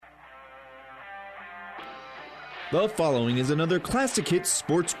The following is another Classic Hits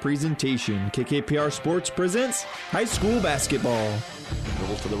sports presentation. KKPR Sports presents high school basketball.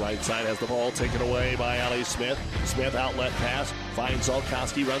 Dribbles to the right side, has the ball taken away by Allie Smith. Smith outlet pass, finds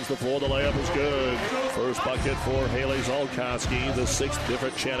Zolkowski, runs the floor, the layup is good. First bucket for Haley Zolkowski, the sixth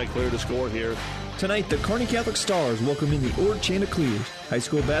different Chanticleer to score here. Tonight, the Kearney Catholic Stars welcome in the Ord Chanticleers. High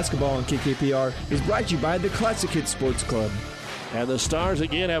school basketball on KKPR is brought to you by the Classic Hits Sports Club. And the Stars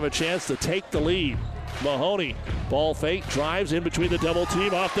again have a chance to take the lead. Mahoney, ball fake, drives in between the double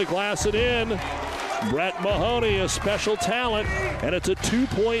team, off the glass and in. Brett Mahoney, a special talent, and it's a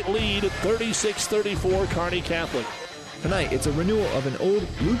 2-point lead at 36-34 Kearney Catholic. Tonight, it's a renewal of an old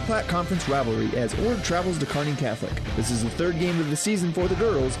Blue Platte Conference rivalry as Ord travels to Kearney Catholic. This is the third game of the season for the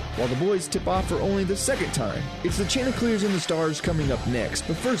girls, while the boys tip off for only the second time. It's the Chanticleers and the Stars coming up next,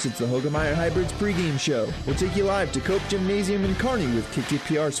 but first it's the Hoegemeyer Hybrids pregame show. We'll take you live to Cope Gymnasium in Kearney with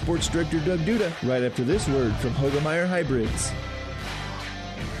KKPR Sports Director Doug Duda right after this word from Hoegemeyer Hybrids.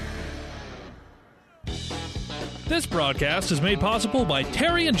 This broadcast is made possible by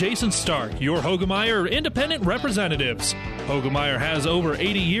Terry and Jason Stark, your Hoegemeyer independent representatives. Hoegemeyer has over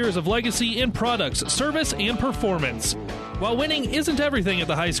 80 years of legacy in products, service, and performance. While winning isn't everything at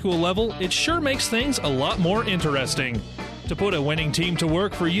the high school level, it sure makes things a lot more interesting. To put a winning team to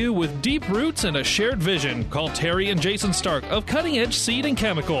work for you with deep roots and a shared vision, call Terry and Jason Stark of Cutting Edge Seed and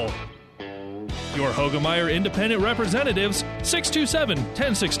Chemical. Your Hoegemeyer independent representatives,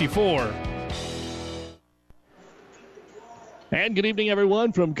 627-1064. And good evening,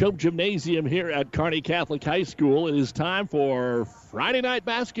 everyone, from Cope Gymnasium here at Kearney Catholic High School. It is time for Friday night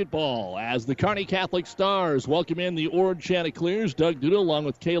basketball as the Kearney Catholic Stars welcome in the Ord Chanticleers. Doug Duda along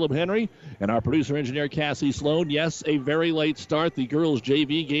with Caleb Henry and our producer-engineer Cassie Sloan. Yes, a very late start. The girls'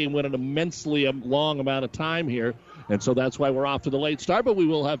 JV game went an immensely long amount of time here. And so that's why we're off to the late start, but we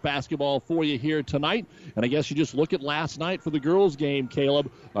will have basketball for you here tonight. And I guess you just look at last night for the girls' game,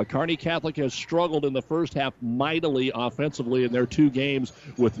 Caleb. Kearney Catholic has struggled in the first half mightily offensively in their two games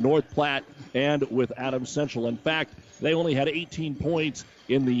with North Platte and with Adams Central. In fact, they only had 18 points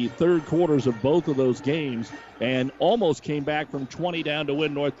in the third quarters of both of those games and almost came back from 20 down to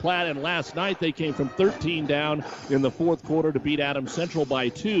win North Platte. And last night they came from 13 down in the fourth quarter to beat Adams Central by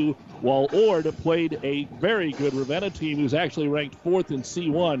 2, while Ord played a very good Ravenna team who's actually ranked fourth in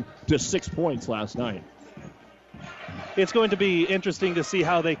C1 to 6 points last night. It's going to be interesting to see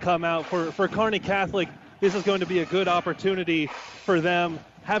how they come out. For Kearney Catholic, this is going to be a good opportunity for them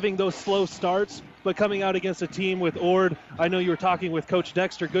having those slow starts, but coming out against a team with Ord. I know you were talking with Coach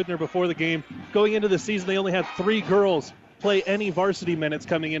Dexter Goodner before the game. Going into the season, they only had 3 girls play any varsity minutes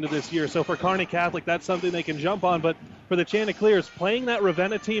coming into this year. So for Kearney Catholic, that's something they can jump on. But for the Chanticleers, playing that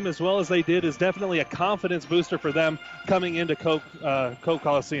Ravenna team as well as they did is definitely a confidence booster for them coming into Cope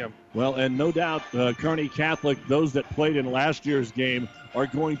Coliseum. Well, and no doubt Kearney Catholic, those that played in last year's game, are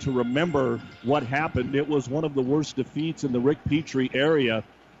going to remember what happened. It was one of the worst defeats in the Rick Petrie era,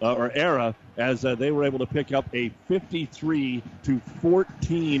 as they were able to pick up a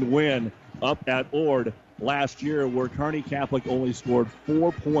 53-14 win up at Ord last year, where Kearney Catholic only scored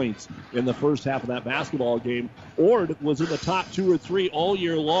 4 points in the first half of that basketball game. Ord was in the top 2 or 3 all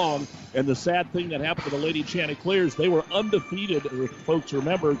year long, and the sad thing that happened to the Lady Chanticleers, they were undefeated, if folks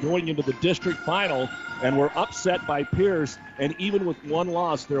remember, going into the district final, and were upset by Pierce, and even with one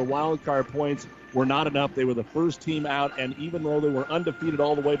loss, their wild card points were not enough. They were the first team out, and even though they were undefeated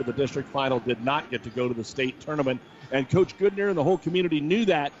all the way to the district final, did not get to go to the state tournament. And Coach Goodner and the whole community knew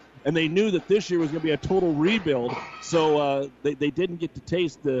that, and they knew that this year was going to be a total rebuild, so they didn't get to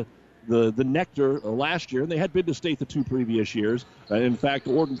taste the nectar last year, and they had been to state the 2 previous years. In fact,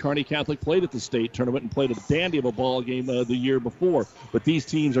 Ord and Kearney Catholic played at the state tournament and played a dandy of a ball game the year before. But these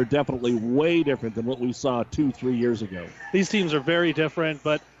teams are definitely way different than what we saw 2-3 years ago. These teams are very different,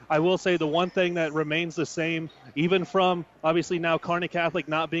 but I will say the one thing that remains the same, even from obviously now Kearney Catholic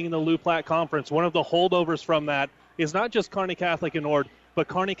not being in the Lou Platte Conference, one of the holdovers from that is not just Kearney Catholic and Ord, but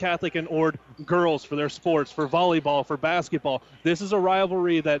Kearney Catholic and Ord girls for their sports, for volleyball, for basketball. This is a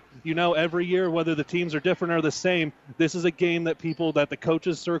rivalry that, every year, whether the teams are different or the same, this is a game that the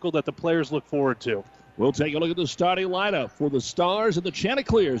coaches circle, that the players look forward to. We'll take a look at the starting lineup for the Stars and the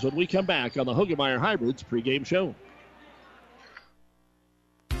Chanticleers when we come back on the Hoegemeyer Hybrids pregame show.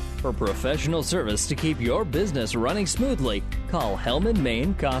 For professional service to keep your business running smoothly, call Hellman,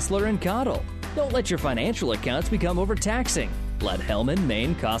 Maine, Kostler, and Cottle. Don't let your financial accounts become overtaxing. Let Hellman,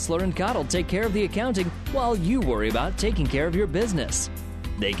 Maine, Kostler, and Cottle take care of the accounting while you worry about taking care of your business.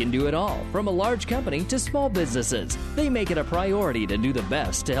 They can do it all, from a large company to small businesses. They make it a priority to do the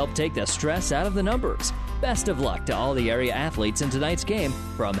best to help take the stress out of the numbers. Best of luck to all the area athletes in tonight's game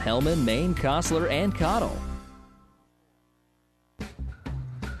from Hellman, Maine, Kostler, and Cottle.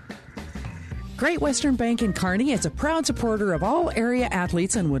 Great Western Bank in Kearney is a proud supporter of all area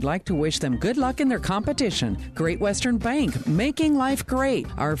athletes and would like to wish them good luck in their competition. Great Western Bank, making life great.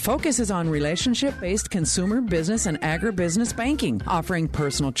 Our focus is on relationship-based consumer, business, and agribusiness banking, offering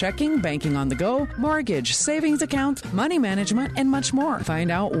personal checking, banking on the go, mortgage, savings accounts, money management, and much more. Find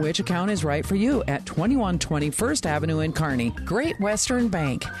out which account is right for you at 2120 First Avenue in Kearney. Great Western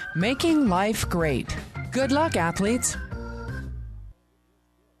Bank, making life great. Good luck, athletes.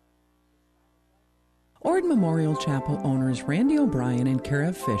 Ord Memorial Chapel owners Randy O'Brien and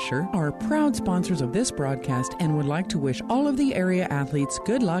Kara Fisher are proud sponsors of this broadcast and would like to wish all of the area athletes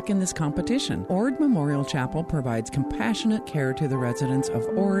good luck in this competition. Ord Memorial Chapel provides compassionate care to the residents of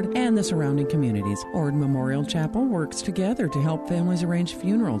Ord and the surrounding communities. Ord Memorial Chapel works together to help families arrange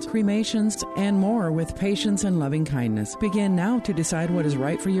funerals, cremations, and more with patience and loving kindness. Begin now to decide what is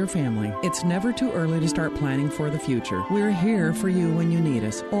right for your family. It's never too early to start planning for the future. We're here for you when you need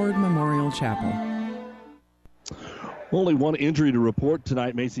us. Ord Memorial Chapel. Only one injury to report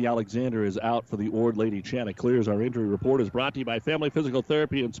tonight. Macy Alexander is out for the Ord Lady Chanticleers. Our injury report is brought to you by Family Physical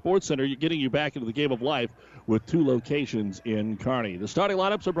Therapy and Sports Center, getting you back into the game of life with 2 locations in Kearney. The starting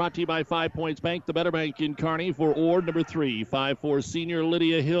lineups are brought to you by 5 Points Bank, the Better Bank in Kearney. For Ord, number 3, 5'4" senior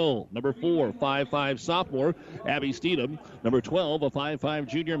Lydia Hill. Number 4, 5'5" sophomore Abby Steedham. Number 12, a 5'5"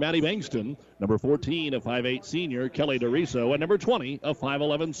 junior Maddie Bankston. Number 14, a 5'8" senior Kelly DeRiso. And number 20, a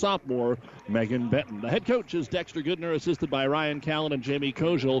 5'11" sophomore Megan Benton. The head coach is Dexter Goodner, assisted by Ryan Callan and Jamie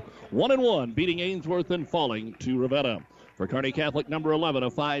Kojal. 1-1, beating Ainsworth and falling to Ravenna. For Kearney Catholic, number 11,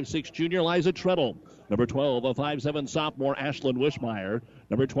 a 5'6" junior Liza Treadle. Number 12, a 5'7" sophomore Ashlyn Wishmeyer.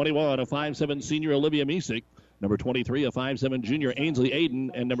 Number 21, a 5'7" senior Olivia Misek. Number 23, a 5'7" junior Ainsley Aiden.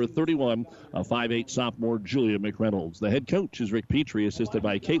 And number 31, a 5'8" sophomore Julia McReynolds. The head coach is Rick Petrie, assisted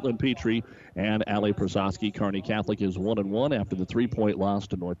by Caitlin Petrie and Allie Prososki. Kearney Catholic is 1-1 after the 3-point loss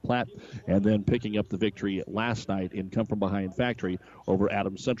to North Platte, and then picking up the victory last night in come-from-behind factory over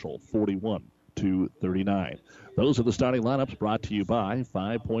Adams Central, 41-39. Those are the starting lineups brought to you by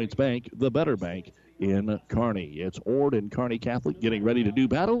 5 Points Bank, the Better Bank in Kearney. It's Ord and Kearney Catholic getting ready to do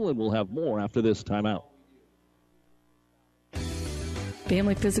battle, and we'll have more after this timeout.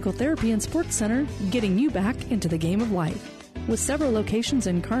 Family Physical Therapy and Sports Center, getting you back into the game of life, with several locations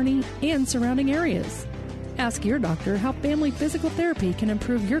in Kearney and surrounding areas. Ask your doctor how Family Physical Therapy can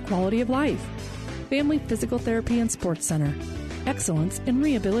improve your quality of life. Family Physical Therapy and Sports Center, excellence in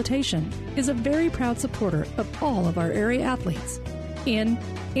rehabilitation, is a very proud supporter of all of our area athletes, in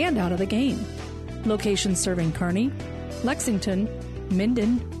and out of the game. Locations serving Kearney, Lexington,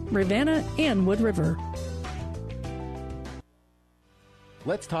 Minden, Ravenna, and Wood River.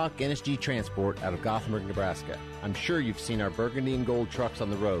 Let's talk NSG Transport out of Gothenburg, Nebraska. I'm sure you've seen our burgundy and gold trucks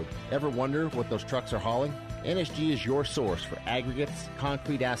on the road. Ever wonder what those trucks are hauling? NSG is your source for aggregates,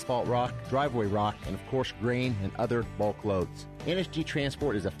 concrete, asphalt rock, driveway rock, and of course grain and other bulk loads. NSG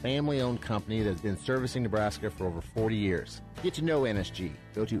Transport is a family-owned company that's been servicing Nebraska for over 40 years. Get to know NSG.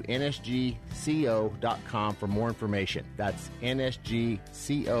 Go to nsgco.com for more information. That's nsgco.com.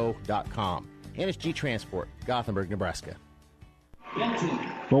 NSG Transport, Gothenburg, Nebraska.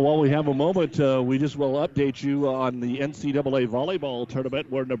 Well, while we have a moment, we just will update you on the NCAA volleyball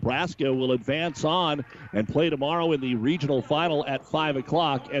tournament, where Nebraska will advance on and play tomorrow in the regional final at 5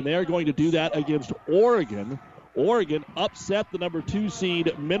 o'clock, and they're going to do that against Oregon. Oregon upset the number 2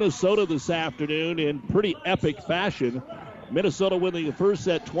 seed Minnesota this afternoon in pretty epic fashion. Minnesota winning the first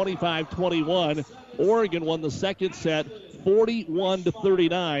set 25-21. Oregon won the second set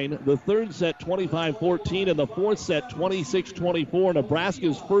 41-39. The third set 25-14, and the fourth set 26-24.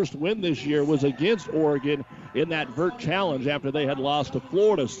 Nebraska's first win this year was against Oregon in that Vert Challenge after they had lost to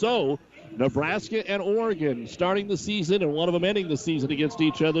Florida. So Nebraska and Oregon starting the season, and one of them ending the season against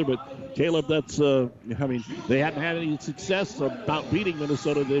each other. But Caleb, that's they hadn't had any success about beating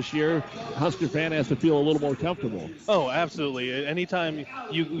Minnesota this year. Husker fan has to feel a little more comfortable. Oh, absolutely. Anytime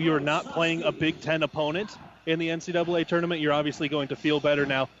you're not playing a Big Ten opponent in the NCAA tournament, you're obviously going to feel better.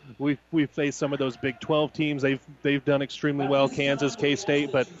 Now, we've faced some of those Big 12 teams. They've done extremely well, Kansas,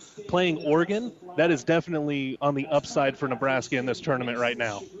 K-State, but playing Oregon, that is definitely on the upside for Nebraska in this tournament right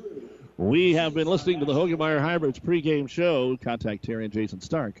now. We have been listening to the Hoegemeyer Hybrids pregame show. Contact Terry and Jason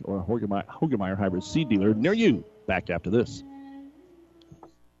Stark or Hoegemeyer Hybrids seed dealer near you. Back after this.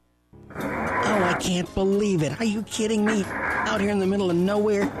 Oh, I can't believe it. Are you kidding me? Out here in the middle of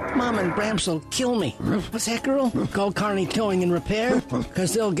nowhere, Mom and Bramps will kill me. What's that, girl? Call Kearney Towing and Repair?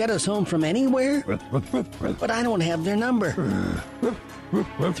 Because they'll get us home from anywhere? But I don't have their number.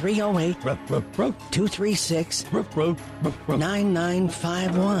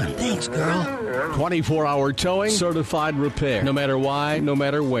 308-236-9951. Thanks, girl. 24-hour towing, certified repair. No matter why, no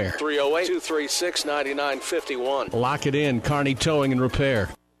matter where. 308-236-9951. Lock it in, Kearney Towing and Repair.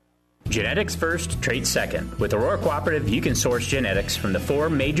 Genetics first, traits second. With Aurora Cooperative, you can source genetics from the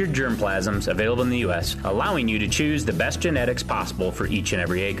 4 major germplasms available in the U.S., allowing you to choose the best genetics possible for each and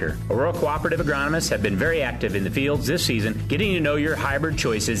every acre. Aurora Cooperative agronomists have been very active in the fields this season, getting to know your hybrid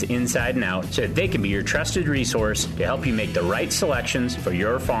choices inside and out so that they can be your trusted resource to help you make the right selections for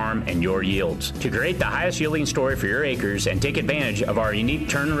your farm and your yields. To create the highest yielding story for your acres and take advantage of our unique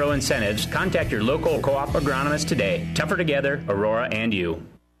turn and row incentives, contact your local co-op agronomist today. Tougher together, Aurora and you.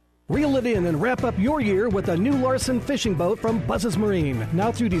 Reel it in and wrap up your year with a new Larson fishing boat from Buzz's Marine.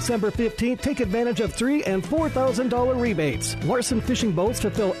 Now through December 15th, take advantage of $3,000 and $4,000 rebates. Larson fishing boats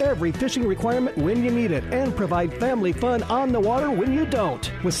fulfill every fishing requirement when you need it and provide family fun on the water when you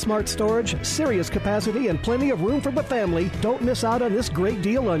don't. With smart storage, serious capacity, and plenty of room for the family, don't miss out on this great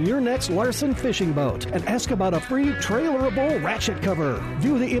deal on your next Larson fishing boat. And ask about a free trailerable ratchet cover.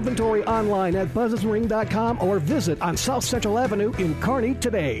 View the inventory online at buzzesmarine.com or visit on South Central Avenue in Kearney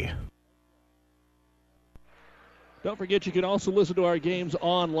today. Don't forget, you can also listen to our games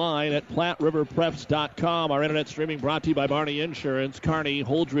online at PlatteRiverPreps.com. Our internet streaming brought to you by Barney Insurance, Kearney,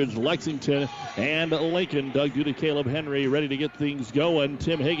 Holdridge, Lexington, and Lincoln. Doug Duda, Caleb Henry ready to get things going.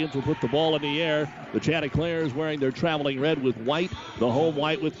 Tim Higgins will put the ball in the air. The Chanticleers wearing their traveling red with white, the home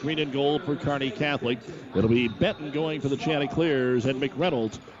white with green and gold for Kearney Catholic. It'll be Benton going for the Chanticleers and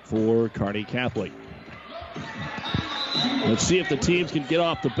McReynolds for Kearney Catholic. Let's see if the teams can get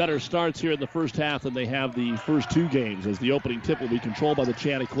off the better starts here in the first half than they have the first 2 games, as the opening tip will be controlled by the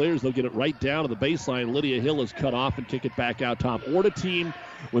Chanticleers. They'll get it right down to the baseline. Lydia Hill is cut off and kick it back out top. Or a team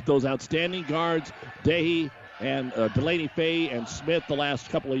with those outstanding guards, Dehy and Delaney Fay and Smith the last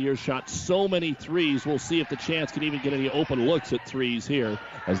couple of years shot so many threes. We'll see if the Chants can even get any open looks at threes here.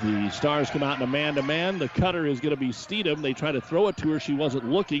 As the Stars come out in a man-to-man, the cutter is going to be Steedham. They try to throw it to her. She wasn't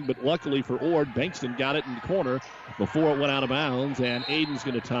looking, but luckily for Ord, Bankston got it in the corner before it went out of bounds, and Aiden's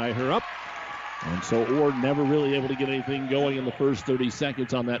going to tie her up. And so Ord never really able to get anything going in the first 30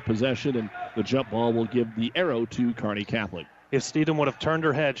 seconds on that possession, and the jump ball will give the arrow to Kearney Catholic. If Steedham would have turned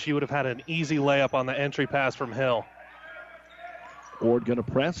her head, she would have had an easy layup on the entry pass from Hill. Ord going to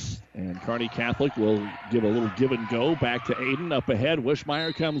press, and Kearney Catholic will give a little give and go. Back to Aiden, up ahead.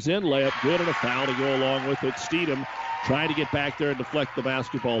 Wishmeyer comes in, layup good, and a foul to go along with it. Steedham trying to get back there and deflect the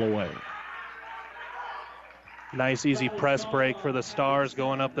basketball away. Nice, easy press break for the Stars,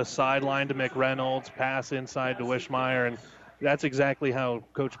 going up the sideline to McReynolds, pass inside to Wishmeyer, and that's exactly how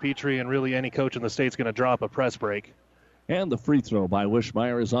Coach Petrie and really any coach in the state's going to drop a press break. And the free throw by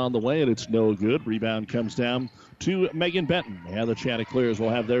Wishmeyer is on the way, and it's no good. Rebound comes down to Megan Benton. And the Chanticleers will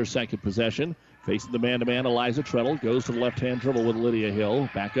have their second possession. Facing the man-to-man, Eliza Treadle goes to the left-hand dribble with Lydia Hill.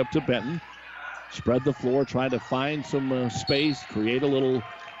 Back up to Benton. Spread the floor, trying to find some space, create a little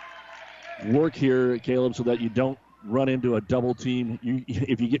work here, Caleb, so that you don't run into a double team.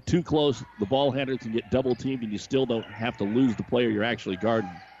 If you get too close, the ball handlers can get double teamed, and you still don't have to lose the player you're actually guarding.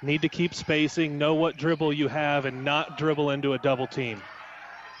 Need to keep spacing, know what dribble you have, and not dribble into a double team.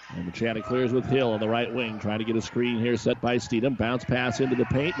 And the Chanticleers with Hill on the right wing, trying to get a screen here set by Steedham. Bounce pass into the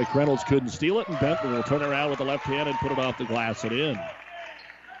paint. McReynolds couldn't steal it, and Benton will turn around with the left hand and put it off the glass and in.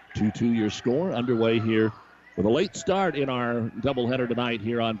 2-2 your score underway here with a late start in our doubleheader tonight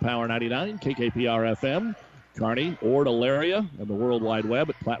here on Power 99, KKPR FM. Kearney, Ord, Elaria, and the World Wide Web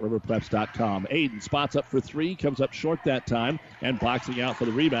at PlatteRiverPreps.com. Aiden spots up for 3, comes up short that time, and boxing out for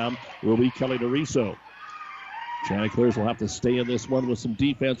the rebound will be Kelly DeRiso. Chanticleers will have to stay in this one with some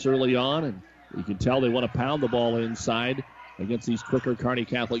defense early on, and you can tell they want to pound the ball inside against these quicker Kearney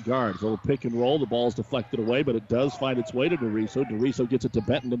Catholic guards. A little pick and roll, the ball's deflected away, but it does find its way to DeRiso. DeRiso gets it to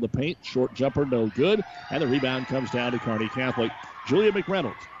Benton in the paint, short jumper, no good, and the rebound comes down to Kearney Catholic. Julia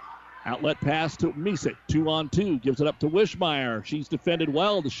McReynolds. Outlet pass to Misick, 2-on-2, gives it up to Wishmeyer. She's defended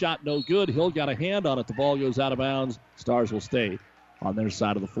well, the shot no good. Hill got a hand on it, the ball goes out of bounds. Stars will stay on their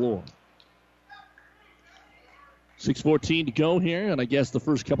side of the floor. 6:14 to go here, and I guess the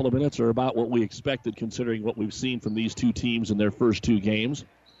first couple of minutes are about what we expected considering what we've seen from these two teams in their first 2 games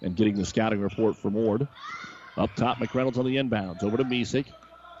and getting the scouting report from Ord. Up top, McReynolds on the inbounds, over to Misick.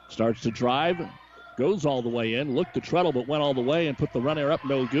 Starts to drive. Goes all the way in, looked to Treadle, but went all the way and put the runner up,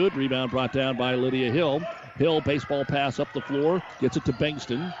 no good. Rebound brought down by Lydia Hill. Hill, baseball pass up the floor, gets it to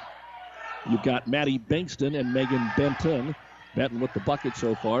Bankston. You've got Maddie Bankston and Megan Benton. Benton with the bucket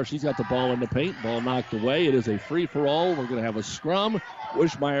so far. She's got the ball in the paint. Ball knocked away. It is a free-for-all. We're going to have a scrum.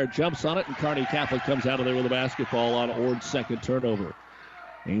 Wishmeyer jumps on it, and Kearney Catholic comes out of there with a basketball on Ord's second turnover.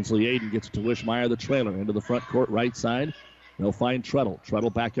 Ainsley Aiden gets it to Wishmeyer, the trailer, into the front court right side. They'll find Treadle. Treadle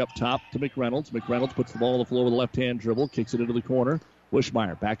back up top to McReynolds. McReynolds puts the ball on the floor with a left-hand dribble, kicks it into the corner.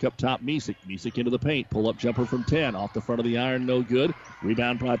 Wishmeyer back up top, Misek. Misek into the paint. Pull-up jumper from 10. Off the front of the iron, no good.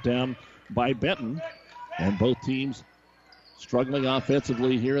 Rebound brought down by Benton. And both teams struggling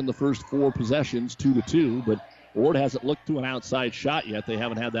offensively here in the first 4 possessions, 2-2. But Ord hasn't looked to an outside shot yet. They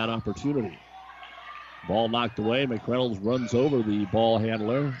haven't had that opportunity. Ball knocked away. McReynolds runs over the ball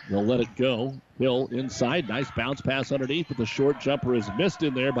handler. They'll let it go. Hill inside. Nice bounce pass underneath, but the short jumper is missed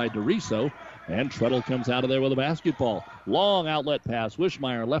in there by DeRiso. And Treadle comes out of there with a basketball. Long outlet pass.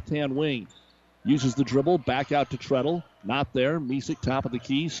 Wishmeyer, left-hand wing. Uses the dribble. Back out to Treadle. Not there. Misek, top of the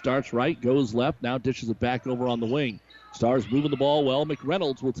key. Starts right. Goes left. Now dishes it back over on the wing. Stars moving the ball well.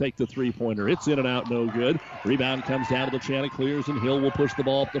 McReynolds will take the three-pointer. It's in and out. No good. Rebound comes down to the Chanticleers, and Hill will push the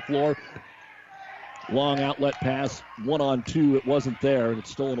ball up the floor. Long outlet pass. 1-on-2. It wasn't there, and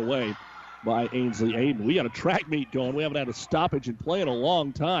it's stolen away by Ainsley Aiden. We got a track meet going. We haven't had a stoppage in play in a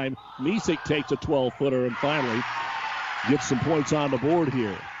long time. Misek takes a 12-footer and finally gets some points on the board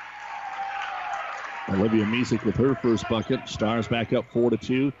here. Olivia Misek with her first bucket. Stars back up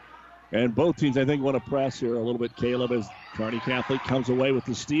 4-2. And both teams, I think, want to press here a little bit, Caleb, as Kearney Catholic comes away with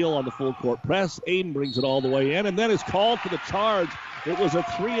the steal on the full-court press. Aiden brings it all the way in and then is called for the charge. It was a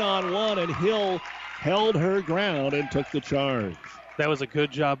 3-on-1, and Hill held her ground and took the charge. That was a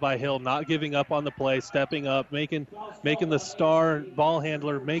good job by Hill, not giving up on the play, stepping up, making the star ball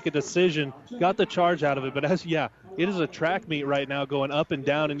handler make a decision, got the charge out of it. But it is a track meet right now going up and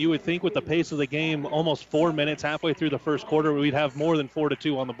down, and you would think with the pace of the game, almost 4 minutes halfway through the first quarter, we'd have more than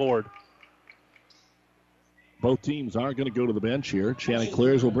 4-2 on the board. Both teams aren't going to go to the bench here.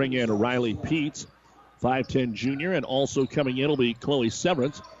 Chanticleers will bring in Riley Peets, 5'10 junior, and also coming in will be Chloe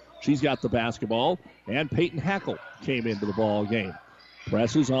Severance. She's got the basketball, and Peyton Hackle came into the ball game.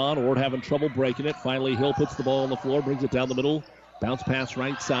 Presses on. Ord having trouble breaking it. Finally, Hill puts the ball on the floor, brings it down the middle. Bounce pass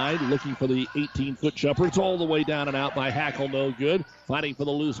right side, looking for the 18-foot jumper. It's all the way down and out by Hackle, no good. Fighting for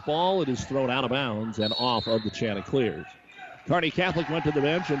the loose ball. It is thrown out of bounds and off of the Chanticleers. Kearney Catholic went to the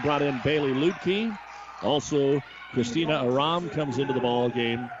bench and brought in Bailey Lutke. Also, Christina Aram comes into the ball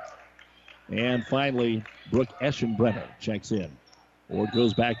game. And finally, Brooke Eschenbrenner checks in. Ord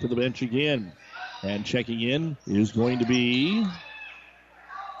goes back to the bench again. And checking in is going to be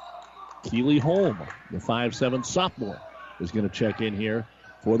Keely Holm, the 5'7 sophomore, is going to check in here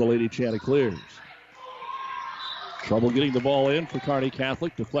for the Lady Chanticleers. Trouble getting the ball in for Kearney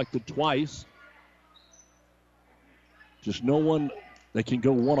Catholic. Deflected twice. Just no one that can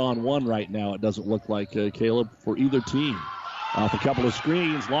go one-on-one right now, it doesn't look like, Caleb, for either team. Off a couple of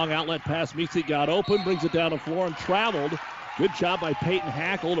screens. Long outlet pass. Misek got open, brings it down the floor and traveled. Good job by Peyton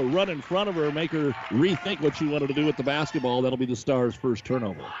Hackle to run in front of her and make her rethink what she wanted to do with the basketball. That'll be the Stars' first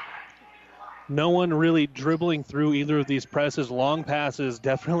turnover. No one really dribbling through either of these presses. Long passes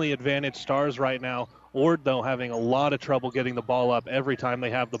definitely advantage Stars right now. Ord, though, having a lot of trouble getting the ball up every time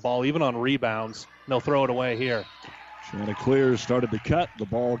they have the ball, even on rebounds. They'll throw it away here. Chanticleers started to cut. The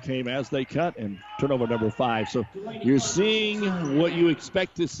ball came as they cut, and turnover number 5. So you're seeing what you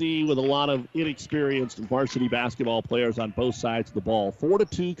expect to see with a lot of inexperienced varsity basketball players on both sides of the ball.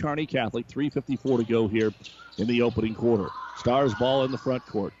 4-2 Kearney Catholic, 3:54 to go here in the opening quarter. Stars ball in the front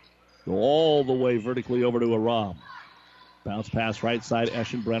court. Go all the way vertically over to Aram. Bounce pass right side,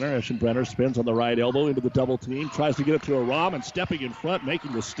 Eschenbrenner. Eschenbrenner spins on the right elbow into the double team. Tries to get it to Aram, and stepping in front,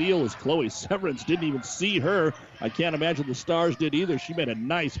 making the steal is Chloe Severance. Didn't even see her. I can't imagine the Stars did either. She made a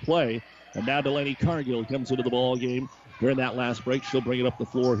nice play. And now Delaney Cargill comes into the ball game during that last break. She'll bring it up the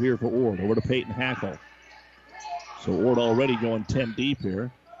floor here for Ord. Over to Peyton Hackle. So Ord already going 10 deep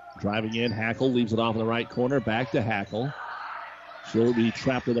here. Driving in, Hackle leaves it off in the right corner. Back to Hackle. She'll be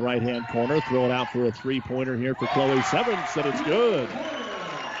trapped in the right-hand corner. Throw it out for a three-pointer here for Chloe Severance, and it's good.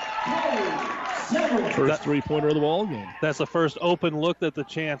 First three-pointer of the ball game. That's the first open look that the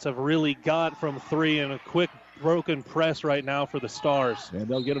Chants have really got from three, and a quick broken press right now for the Stars. And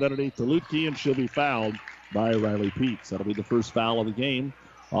they'll get it underneath to Lutke, and she'll be fouled by Riley Peets. That'll be the first foul of the game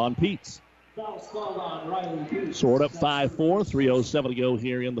on Peets. Sword up 5-4, 3:07 to go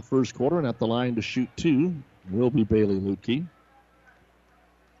here in the first quarter, and at the line to shoot two will be Bailey Lutke.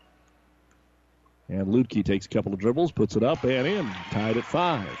 And Lutke takes a couple of dribbles, puts it up and in, tied at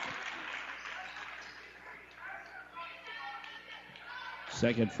 5.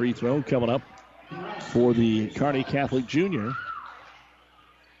 Second free throw coming up for the Kearney Catholic junior.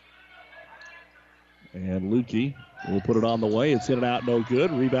 And Lukey will put it on the way. It's in and out, no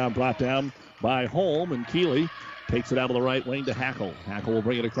good. Rebound brought down by Holm, and Keeley takes it out of the right wing to Hackle. Hackle will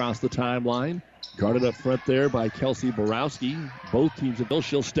bring it across the timeline. Guarded up front there by Kelsey Borowski. Both teams have built.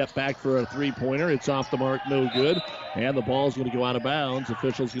 She'll step back for a three-pointer. It's off the mark, no good. And the ball's going to go out of bounds.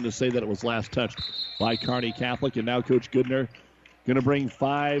 Officials going to say that it was last touched by Kearney Catholic. And now Coach Goodner going to bring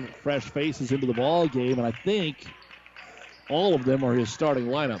 5 fresh faces into the ball game. And I think all of them are his starting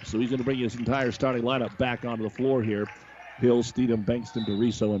lineup. So he's going to bring his entire starting lineup back onto the floor here. Hill, Steedham, Bankston,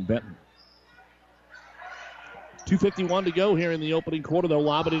 DeRiso, and Benton. 2:51 to go here in the opening quarter. They'll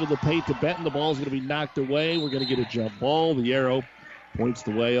lob it into the paint to Benton. The ball's going to be knocked away. We're going to get a jump ball. The arrow points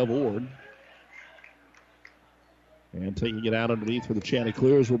the way of Ord. And taking it out underneath for the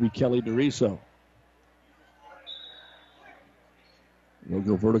Chanticleers will be Kelly DeRiso. They'll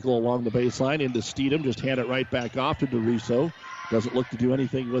go vertical along the baseline into Steedham. Just hand it right back off to DeRiso. Doesn't look to do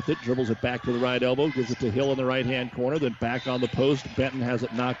anything with it. Dribbles it back to the right elbow. Gives it to Hill in the right-hand corner. Then back on the post. Benton has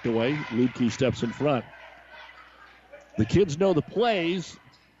it knocked away. Ludke steps in front. The kids know the plays,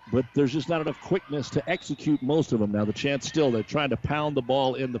 but there's just not enough quickness to execute most of them. Now the chance still, they're trying to pound the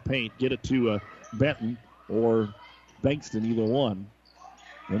ball in the paint, get it to Benton or Bankston, either one.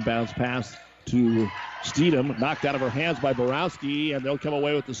 Inbounds pass to Steedham, knocked out of her hands by Borowski, and they'll come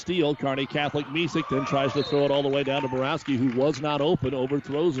away with the steal. Kearney Catholic Misick then tries to throw it all the way down to Borowski, who was not open,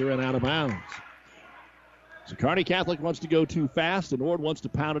 overthrows her and out of bounds. So Kearney Catholic wants to go too fast, and Ord wants to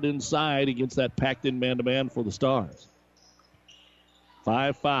pound it inside against that packed-in man-to-man for the Stars.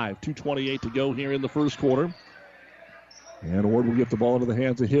 5-5, 2:28 to go here in the first quarter. And Ord will get the ball into the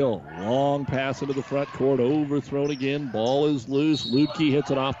hands of Hill. Long pass into the front court, overthrown again. Ball is loose. Ludke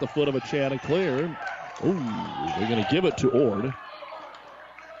hits it off the foot of a Chanticleer. Ooh, they're going to give it to Ord.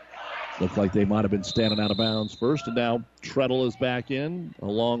 Looked like they might have been standing out of bounds first, and now Treadle is back in,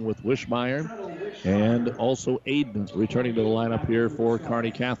 along with Wishmeyer, and also Aiden returning to the lineup here for Kearney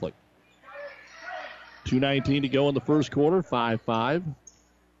Catholic. 2:19 to go in the first quarter, 5-5.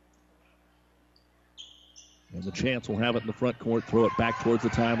 And the Chance will have it in the front court, throw it back towards the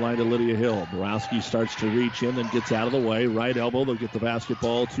timeline to Lydia Hill. Borowski starts to reach in, then gets out of the way. Right elbow, they'll get the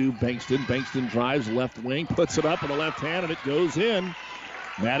basketball to Bankston. Bankston drives left wing, puts it up in the left hand, and it goes in.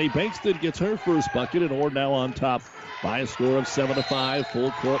 Maddie Bankston gets her first bucket, and Ord now on top by a score of 7-5. Full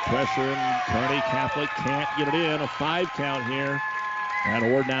court pressure, and Kearney Catholic can't get it in. A 5 count here.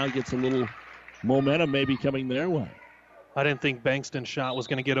 And Ord now gets a little momentum maybe coming their way. I didn't think Bankston's shot was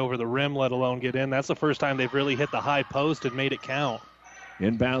going to get over the rim, let alone get in. That's the first time they've really hit the high post and made it count.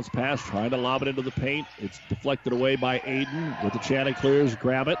 Inbounds pass, trying to lob it into the paint. It's deflected away by Aiden with the Chanticleers.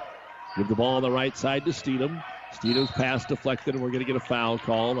 Grab it. Give the ball on the right side to Steedham. Steedham's pass deflected, and we're going to get a foul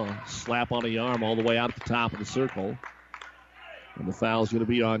called. A slap on the arm all the way out at the top of the circle. And the foul's going to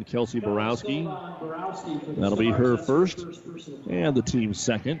be on Kelsey Borowski. That'll be her first and the team's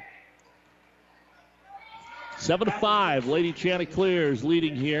second. 7-5, Lady Chanticleers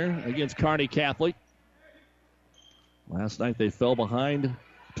leading here against Kearney Catholic. Last night they fell behind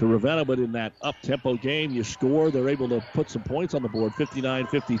to Ravenna, but in that up-tempo game, you score, they're able to put some points on the board,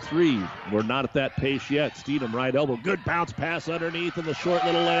 59-53. We're not at that pace yet. Steedham, right elbow, good bounce pass underneath, and the short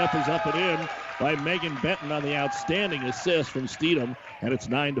little layup is up and in by Megan Benton on the outstanding assist from Steedham, and it's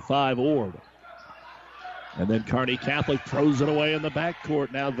 9-5 Ord. And then Kearney Catholic throws it away in the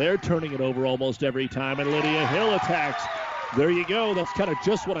backcourt. Now they're turning it over almost every time, and Lydia Hill attacks. There you go. That's kind of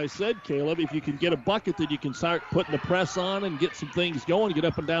just what I said, Caleb. If you can get a bucket, then you can start putting the press on and get some things going, get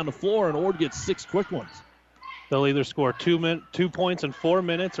up and down the floor, and Ord gets 6 quick ones. They'll either score 2 points in 4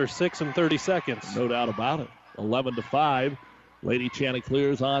 minutes or 6 in 30 seconds. No doubt about it. 11-5. Lady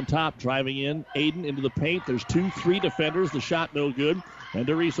Chanticleers on top, driving in. Aiden into the paint. There's 2-3 defenders. The shot no good. And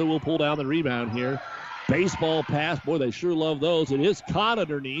DeRiso will pull down the rebound here. Baseball pass. Boy, they sure love those. It is caught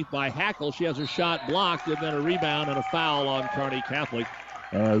underneath by Hackle. She has her shot blocked, and then a rebound and a foul on Kearney Catholic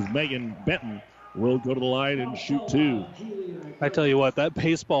as Megan Benton will go to the line and shoot 2. I tell you what, that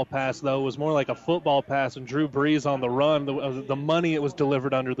baseball pass, though, was more like a football pass, and Drew Brees on the run, the money it was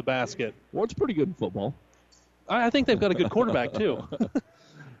delivered under the basket. Well, it's pretty good in football. I think they've got a good quarterback, too.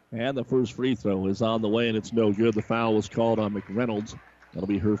 And the first free throw is on the way, and it's no good. The foul was called on McReynolds. That'll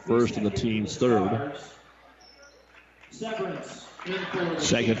be her first and the team's third.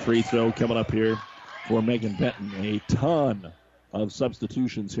 Second free throw coming up here for Megan Benton. A ton of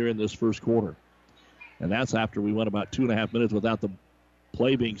substitutions here in this first quarter. And that's after we went about 2.5 minutes without the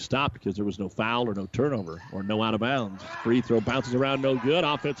play being stopped because there was no foul or no turnover or no out of bounds. Free throw bounces around, no good.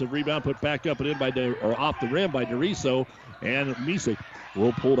 Offensive rebound put back up and in or off the rim by DeRiso, and Misick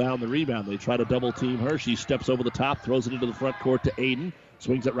will pull down the rebound. They try to double team her. She steps over the top, throws it into the front court to Aiden.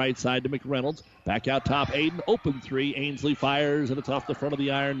 Swings it right side to McReynolds. Back out top, Aiden. Open three. Ainsley fires, and it's off the front of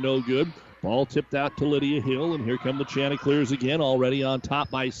the iron. No good. Ball tipped out to Lydia Hill, and here come the Chanticleers again, already on top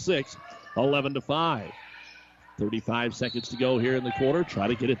by 6, 11-5. 35 seconds to go here in the quarter. Try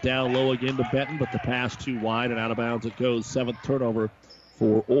to get it down low again to Benton, but the pass too wide, and out of bounds it goes. 7th turnover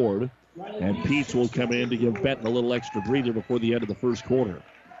for Ord. And Peets will come in to give Benton a little extra breather before the end of the first quarter.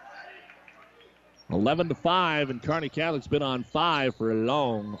 11-5, and Kearney Catholic's been on 5 for a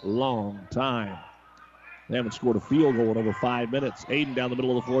long, long time. They haven't scored a field goal in over 5 minutes. Aiden down the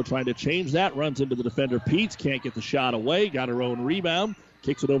middle of the floor trying to change that. Runs into the defender, Peets. Can't get the shot away. Got her own rebound.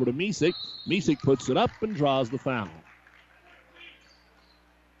 Kicks it over to Misek. Misek puts it up and draws the foul.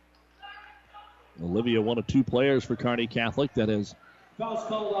 Olivia, one of 2 players for Kearney Catholic that has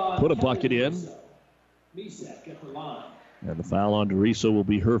put a bucket in. And the foul on Deriso will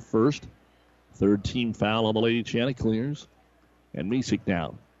be her first. 3rd team foul on the Lady Chanticleers. And Misek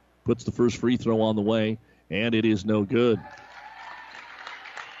now puts the first free throw on the way, and it is no good.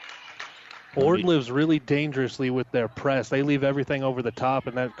 Ord lives really dangerously with their press. They leave everything over the top,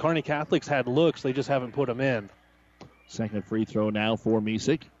 and that Kearney Catholic's had looks. They just haven't put them in. Second free throw now for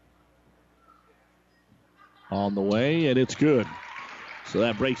Misek. On the way, and it's good. So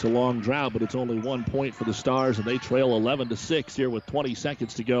that breaks a long drought, but it's only 1 point for the Stars, and they trail 11-6 here with 20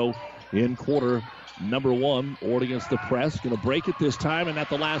 seconds to go in quarter number 1. Ord against the press. Going to break it this time, and at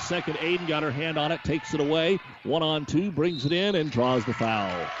the last second, Aiden got her hand on it, takes it away. 1-on-2, brings it in, and draws the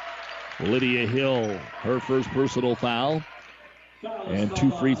foul. Lydia Hill, her first personal foul. And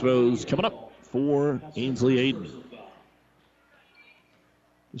 2 free throws coming up for Ainsley Aiden.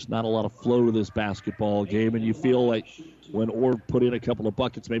 There's not a lot of flow to this basketball game, and you feel like when Ord put in a couple of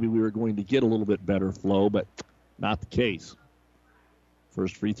buckets, maybe we were going to get a little bit better flow, but not the case.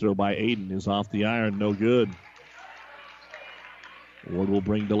 First free throw by Aiden is off the iron, no good. Ord will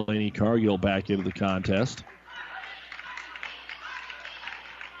bring Delaney Cargill back into the contest.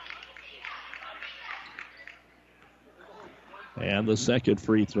 And the second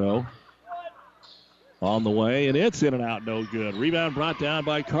free throw on the way, and it's in and out, no good. Rebound brought down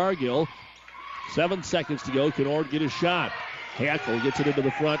by Cargill. 7 seconds to go. Can Ord get a shot? Hankel gets it into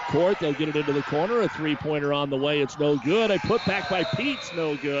the front court. They'll get it into the corner. A three-pointer on the way. It's no good. A put back by Peets,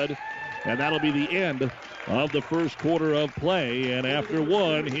 no good. And that'll be the end of the first quarter of play. And after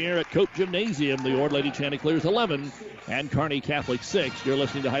 1 here at Cope Gymnasium, the Ord Lady Chanticleers 11 and Kearney Catholic 6. You're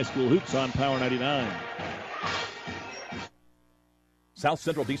listening to High School Hoops on Power 99. South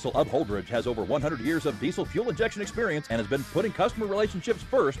Central Diesel of Holdridge has over 100 years of diesel fuel injection experience and has been putting customer relationships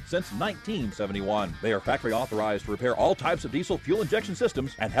first since 1971. They are factory authorized to repair all types of diesel fuel injection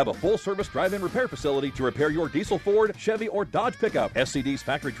systems and have a full-service drive-in repair facility to repair your diesel Ford, Chevy, or Dodge pickup. SCD's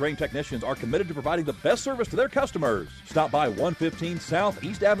factory-trained technicians are committed to providing the best service to their customers. Stop by 115 South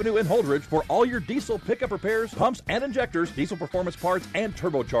East Avenue in Holdridge for all your diesel pickup repairs, pumps and injectors, diesel performance parts, and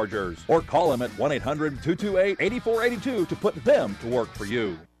turbochargers. Or call them at 1-800-228-8482 to put them to work for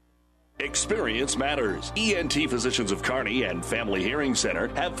you. Experience matters. ENT Physicians of Kearney and Family Hearing Center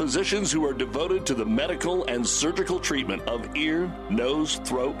have physicians who are devoted to the medical and surgical treatment of ear, nose,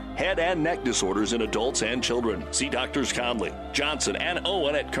 throat, head, and neck disorders in adults and children. See Doctors Conley, Johnson, and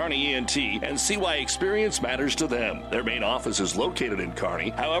Owen at Kearney ENT and see why experience matters to them. Their main office is located in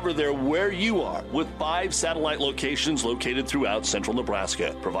Kearney. However, they're where you are with 5 satellite locations located throughout central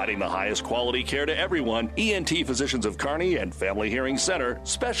Nebraska, providing the highest quality care to everyone. ENT Physicians of Kearney and Family Hearing Center,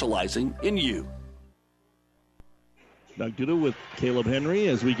 specializing in you. Doug Duda with Caleb Henry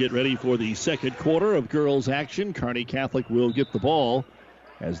as we get ready for the second quarter of girls action. Kearney Catholic will get the ball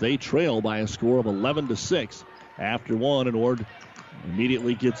as they trail by a score of 11-6 after 1, and Ord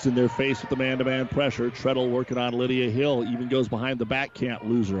immediately gets in their face with the man-to-man pressure. Treadle working on Lydia Hill, even goes behind the back, can't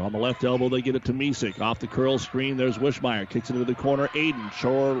lose her. On the left elbow, they get it to Misek. Off the curl screen, there's Wishmeyer. Kicks it into the corner. Aiden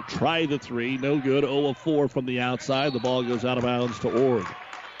Shore try the three, no good. 0 of 4 from the outside. The ball goes out of bounds to Ord.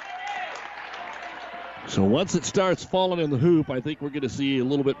 So once it starts falling in the hoop, I think we're going to see a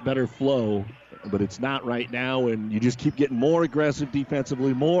little bit better flow, but it's not right now, and you just keep getting more aggressive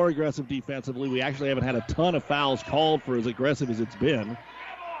defensively. We actually haven't had a ton of fouls called for as aggressive as it's been.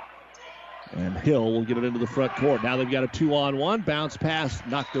 And Hill will get it into the front court. Now they've got a 2-on-1. Bounce pass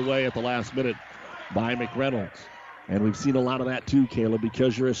knocked away at the last minute by McReynolds. And we've seen a lot of that too, Caleb,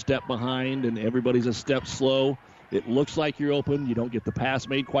 because you're a step behind and everybody's a step slow. It looks like you're open. You don't get the pass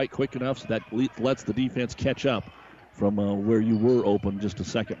made quite quick enough, so that lets the defense catch up from where you were open just a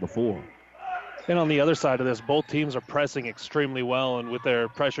second before. And on the other side of this, both teams are pressing extremely well, and with their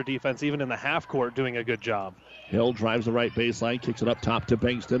pressure defense, even in the half court, doing a good job. Hill drives the right baseline, kicks it up top to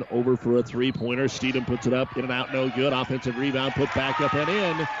Bankston, over for a three-pointer. Steedham puts it up, in and out, no good. Offensive rebound, put back up and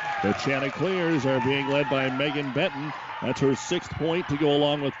in. The Chanticleers are being led by Megan Benton. That's her 6th point to go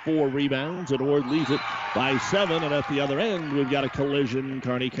along with 4 rebounds, and Ord leads it by 7. And at the other end, we've got a collision.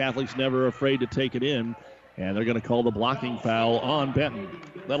 Kearney Catholic's never afraid to take it in, and they're going to call the blocking foul on Benton.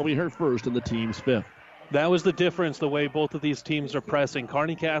 That'll be her first and the team's 5th. That was the difference, the way both of these teams are pressing.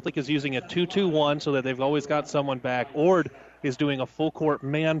 Kearney Catholic is using a 2-2-1 so that they've always got someone back. Ord is doing a full-court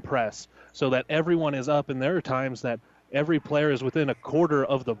man press so that everyone is up, and there are times that every player is within a quarter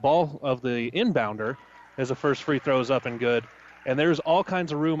of the ball of the inbounder as the first free throw is up and good. And there's all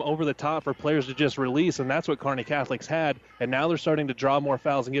kinds of room over the top for players to just release, and that's what Kearney Catholic's had. And now they're starting to draw more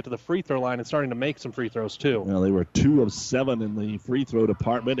fouls and get to the free throw line and starting to make some free throws, too. Well, they were 2 of 7 in the free throw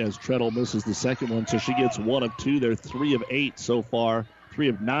department as Treadle misses the second one, so she gets 1 of 2. They're 3 of 8 so far, 3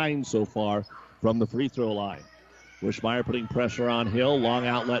 of 9 so far from the free throw line. Wishmeyer putting pressure on Hill. Long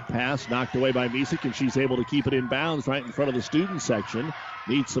outlet pass knocked away by Misek, and she's able to keep it in bounds right in front of the student section.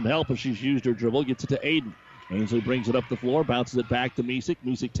 Needs some help as she's used her dribble. Gets it to Aiden. Ainsley brings it up the floor, bounces it back to Misek.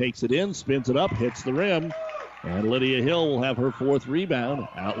 Misek takes it in, spins it up, hits the rim. And Lydia Hill will have her 4th rebound.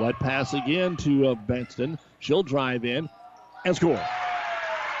 Outlet pass again to Bankston. She'll drive in and score.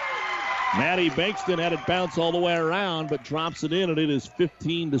 Maddie Bankston had it bounce all the way around, but drops it in, and it is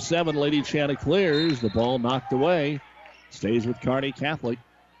 15-7 Lady Chanticleers. The ball knocked away. Stays with Kearney Catholic.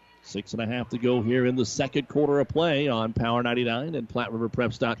 6.5 to go here in the second quarter of play on Power 99 and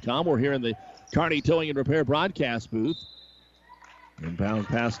PlatteRiverPreps.com. We're here in the Kearney Towing and Repair broadcast booth. Inbound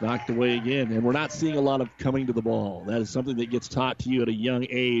pass knocked away again, and we're not seeing a lot of coming to the ball. That is something that gets taught to you at a young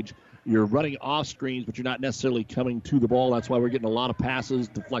age. You're running off screens, but you're not necessarily coming to the ball. That's why we're getting a lot of passes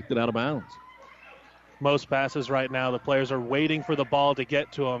deflected out of bounds. Most passes right now, the players are waiting for the ball to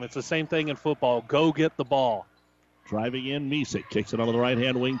get to them. It's the same thing in football. Go get the ball. Driving in, Misek kicks it onto the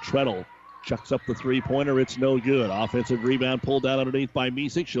right-hand wing. Treadle chucks up the three-pointer. It's no good. Offensive rebound pulled down underneath by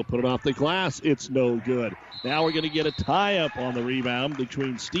Misek. She'll put it off the glass. It's no good. Now we're going to get a tie-up on the rebound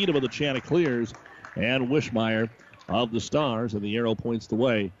between Steedham of the Chanticleers and Wishmeyer of the Stars, and the arrow points the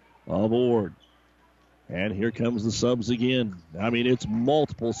way of Ord. And here comes the subs again. I mean, it's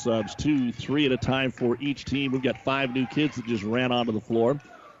multiple subs, 2, 3 at a time for each team. We've got 5 new kids that just ran onto the floor.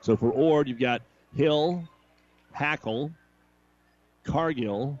 So for Ord, you've got Hill, Hackle,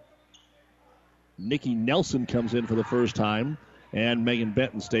 Cargill, Nikki Nelson comes in for the first time, and Megan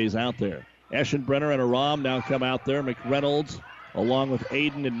Benton stays out there. Eschenbrenner and Aram now come out there. McReynolds, along with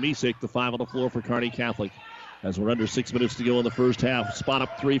Aiden and Misek, the 5 on the floor for Kearney Catholic. As we're under 6 minutes to go in the first half. Spot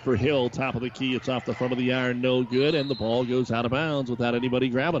up 3 for Hill. Top of the key. It's off the front of the iron. No good. And the ball goes out of bounds without anybody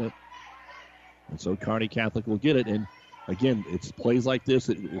grabbing it. And so Kearney Catholic will get it. And again, it's plays like this.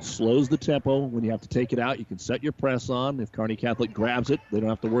 It slows the tempo. When you have to take it out, you can set your press on. If Kearney Catholic grabs it, they don't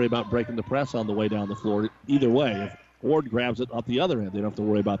have to worry about breaking the press on the way down the floor. Either way, if Ord grabs it off the other end, they don't have to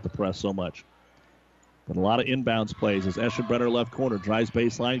worry about the press so much. But a lot of inbounds plays as Eschenbrenner left corner. Drives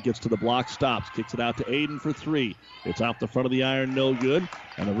baseline, gets to the block, stops. Kicks it out to Aiden for 3. It's off the front of the iron, no good.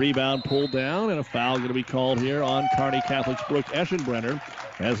 And a rebound pulled down, and a foul going to be called here on Kearney Catholic's Brooke Eschenbrenner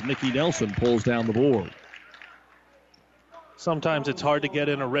as Nikki Nelson pulls down the board. Sometimes it's hard to get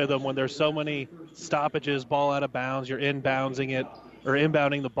in a rhythm when there's so many stoppages, ball out of bounds, you're inbounding it, or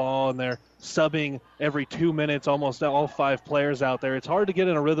inbounding the ball, and they're subbing every 2 minutes, almost all 5 players out there. It's hard to get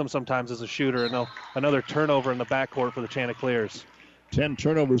in a rhythm sometimes as a shooter, and another turnover in the backcourt for the Chanticleers. 10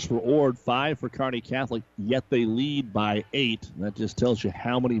 turnovers for Ord, 5 for Kearney Catholic, yet they lead by 8. That just tells you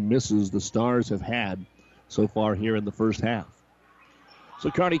how many misses the Stars have had so far here in the first half. So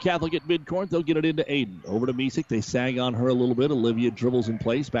Kearney Catholic at midcourt, they'll get it into Aiden. Over to Misek, they sag on her a little bit. Olivia dribbles in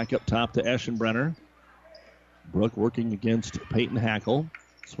place, back up top to Eschenbrenner. Brooke working against Peyton Hackle.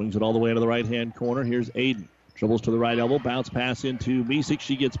 Swings it all the way to the right-hand corner. Here's Aiden. Dribbles to the right elbow. Bounce pass into Misek.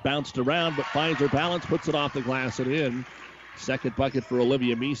 She gets bounced around, but finds her balance, puts it off the glass and in. Second bucket for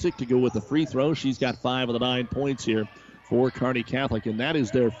Olivia Misek to go with the free throw. She's got 5 of the 9 points here for Kearney Catholic, and that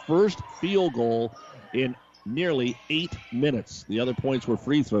is their first field goal in nearly 8 minutes. The other points were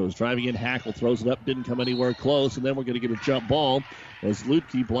free throws. Driving in, Hackle throws it up, didn't come anywhere close, and then we're going to get a jump ball as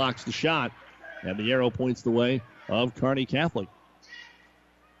Lutke blocks the shot. And the arrow points the way of Kearney Catholic.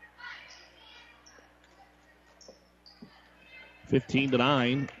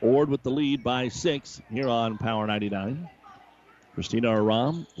 15-9. Ord with the lead by 6 here on Power 99. Christina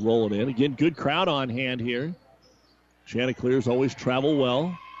Aram rolling in. Again, good crowd on hand here. Chanticleers always travel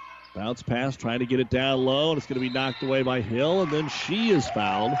well. Bounce pass, trying to get it down low, and it's going to be knocked away by Hill, and then she is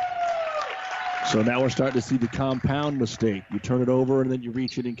fouled. So now we're starting to see the compound mistake. You turn it over, and then you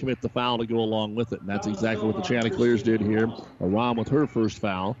reach in and commit the foul to go along with it. And that's exactly what the Chanticleers did here. Aram with her first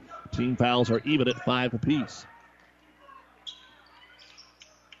foul. Team fouls are even at 5 apiece.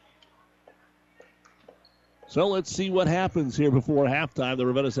 So let's see what happens here before halftime. The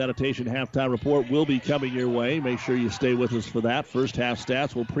Ravenna Sanitation halftime report will be coming your way. Make sure you stay with us for that. First half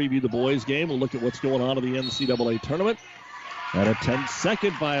stats. We'll preview the boys' game. We'll look at what's going on in the NCAA tournament. And a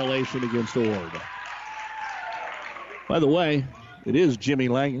 10-second violation against Ord. By the way, it is Jimmy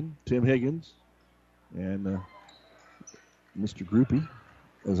Langen, Tim Higgins, and Mr. Groupie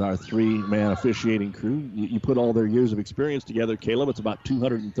as our 3-man officiating crew. You put all their years of experience together, Caleb. It's about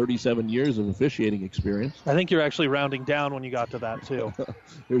 237 years of officiating experience. I think you're actually rounding down when you got to that, too.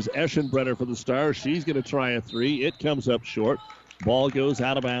 There's Eschenbrenner for the Stars. She's going to try a 3. It comes up short. Ball goes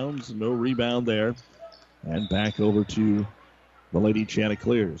out of bounds. No rebound there. And back over to the Lady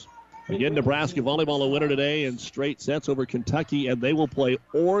Chanticleers. Again, Nebraska volleyball a winner today in straight sets over Kentucky, and they will play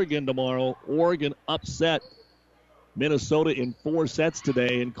Oregon tomorrow. Oregon upset Minnesota in 4 sets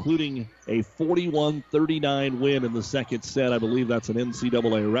today, including a 41-39 win in the second set. I believe that's an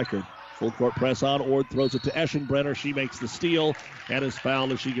NCAA record. Full court press on. Ord throws it to Eschenbrenner. She makes the steal and is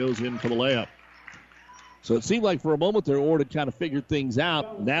fouled as she goes in for the layup. So it seemed like for a moment there Ord had kind of figured things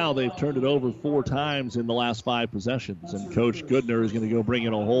out. Now they've turned it over 4 times in the last 5 possessions. And Coach Goodner is going to go bring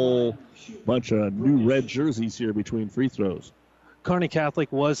in a whole bunch of new red jerseys here between free throws. Kearney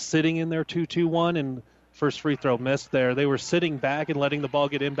Catholic was sitting in their 2-2-1 and first free throw missed there. They were sitting back and letting the ball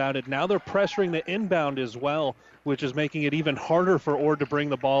get inbounded. Now they're pressuring the inbound as well, which is making it even harder for Ord to bring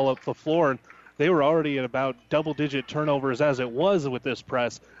the ball up the floor. And they were already at about double-digit turnovers as it was with this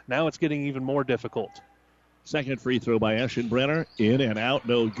press. Now it's getting even more difficult. Second free throw by Eschenbrenner. In and out,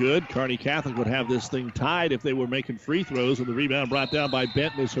 no good. Kearney Catholic would have this thing tied if they were making free throws, and the rebound brought down by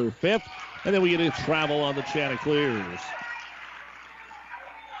Benton is her 5th. And then we get a travel on the Chanticleers.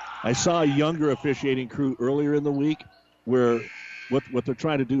 I saw a younger officiating crew earlier in the week where what they're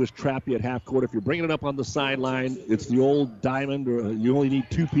trying to do is trap you at half court. If you're bringing it up on the sideline, it's the old diamond, or you only need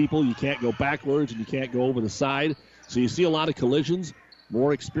 2 people. You can't go backwards and you can't go over the side. So you see a lot of collisions.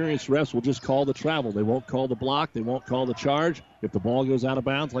 More experienced refs will just call the travel. They won't call the block. They won't call the charge. If the ball goes out of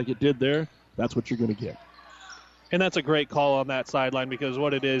bounds like it did there, that's what you're going to get. And that's a great call on that sideline because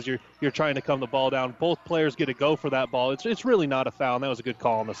what it is, you're trying to come the ball down. Both players get a go for that ball. It's really not a foul, and that was a good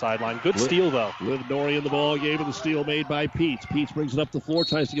call on the sideline. Good steal, though. Liv Norrie in the ball game, and the steal made by Peets. Peets brings it up the floor,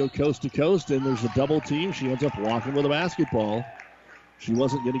 tries to go coast to coast, and there's a double team. She ends up walking with a basketball. She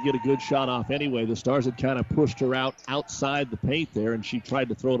wasn't going to get a good shot off anyway. The Stars had kind of pushed her out outside the paint there, and she tried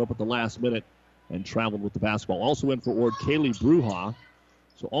to throw it up at the last minute and traveled with the basketball. Also in for Ord, Kaylee Bruja.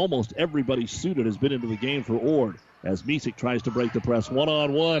 So almost everybody suited has been into the game for Ord as Misek tries to break the press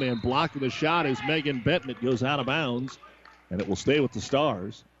one-on-one, and blocking the shot is Megan Benton. It goes out of bounds, and it will stay with the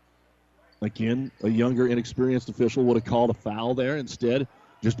Stars. Again, a younger, inexperienced official would have called a foul there instead,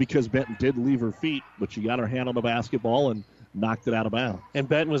 just because Benton did leave her feet, but she got her hand on the basketball and knocked it out of bounds. And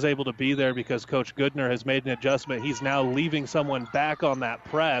Benton was able to be there because Coach Goodner has made an adjustment. He's now leaving someone back on that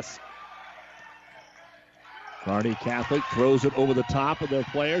press. Kearney Catholic throws it over the top of their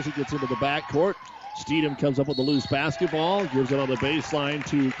players. It gets into the backcourt. Steedham comes up with a loose basketball, gives it on the baseline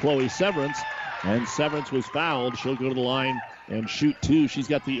to Chloe Severance, and Severance was fouled. She'll go to the line and shoot 2. She's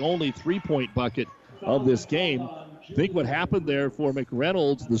got the only 3-point bucket of this game. I think what happened there for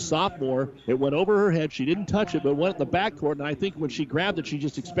McReynolds, the sophomore, it went over her head. She didn't touch it, but went in the backcourt, and I think when she grabbed it, she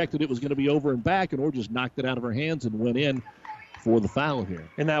just expected it was going to be over and back, and or just knocked it out of her hands and went in for the foul here.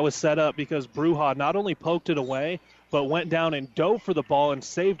 And that was set up because Bruja not only poked it away, but went down and dove for the ball and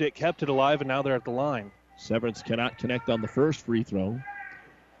saved it, kept it alive, and now they're at the line. Severance cannot connect on the first free throw.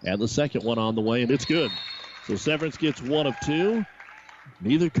 And the second one on the way, and it's good. So Severance gets 1 of 2.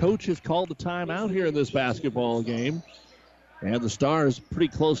 Neither coach has called the timeout here in this basketball game. And the Stars pretty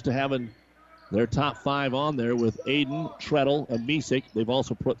close to having their top 5 on there with Aiden, Treadle, and Misek. They've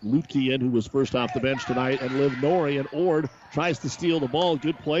also put Lutke in, who was first off the bench tonight, and Liv Norrie. And Ord tries to steal the ball.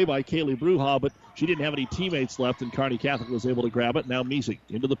 Good play by Kaylee Bruja, but she didn't have any teammates left, and Kearney Catholic was able to grab it. Now Misek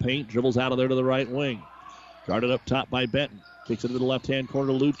into the paint, dribbles out of there to the right wing. Guarded up top by Benton. Kicks it into the left-hand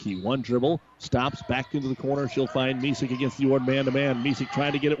corner to Lutke. One dribble, stops, back into the corner. She'll find Misek against the Ord man-to-man. Misek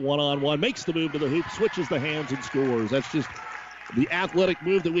trying to get it one-on-one. Makes the move to the hoop, switches the hands, and scores. That's just the athletic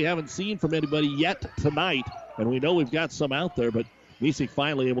move that we haven't seen from anybody yet tonight. And we know we've got some out there, but Misek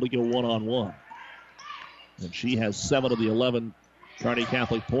finally able to go one-on-one. And she has 7 of the 11 Kearney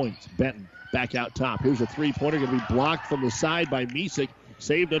Catholic points. Benton back out top. Here's a three-pointer going to be blocked from the side by Misek.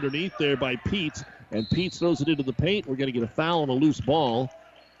 Saved underneath there by Peets. And Peets throws it into the paint. We're going to get a foul on a loose ball.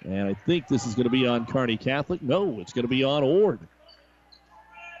 And I think this is going to be on Kearney Catholic. No, it's going to be on Ord.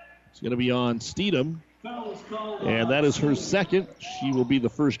 It's going to be on Steedham. And that is her second. She will be the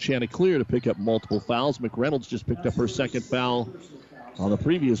first Chanticleer to pick up multiple fouls. McReynolds just picked up her second foul on the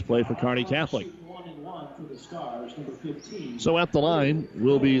previous play for Kearney Catholic. So at the line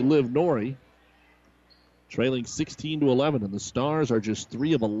will be Liv Norrie, trailing 16-11, and the Stars are just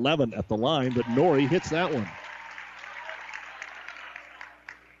 3 of 11 at the line, but Norrie hits that one.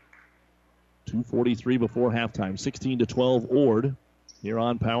 2:43 before halftime, 16-12 Ord here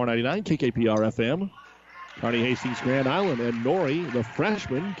on Power 99 KKPR FM. Kearney Hastings Grand Island, and Norrie, the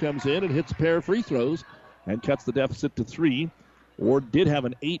freshman, comes in and hits a pair of free throws and cuts the deficit to 3. Ord did have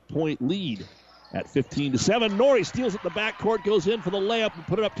an 8-point lead at 15-7. Norrie steals it in the backcourt, goes in for the layup and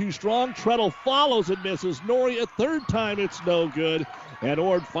put it up too strong. Treadle follows and misses. Norrie a third time, it's no good. And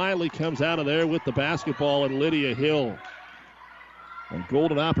Ord finally comes out of there with the basketball, and Lydia Hill. A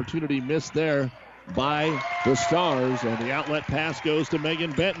golden opportunity missed there by the Stars, and the outlet pass goes to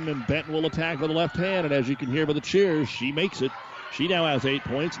Megan Benton, and Benton will attack with the left hand, and as you can hear by the cheers, she makes it. She now has 8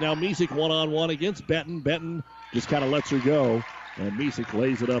 points. Now Misek one-on-one against Benton. Benton just kind of lets her go, and Misek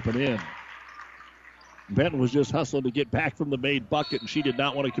lays it up and in. Benton was just hustling to get back from the made bucket, and she did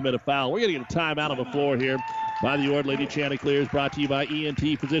not want to commit a foul. We're going to get a timeout on the floor here by the Ord Lady Chanticleers, brought to you by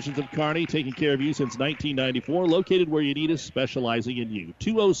ENT Physicians of Kearney, taking care of you since 1994, located where you need us, specializing in you.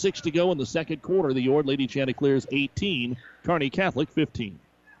 2:06 to go in the second quarter. The Ord Lady Chanticleers 18, Kearney Catholic 15.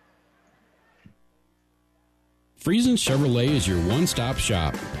 Friesen Chevrolet is your one-stop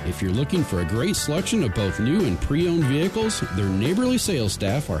shop. If you're looking for a great selection of both new and pre-owned vehicles, their neighborly sales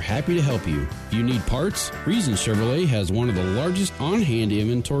staff are happy to help you. If you need parts, Friesen Chevrolet has one of the largest on-hand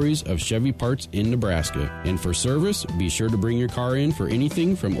inventories of Chevy parts in Nebraska. And for service, be sure to bring your car in for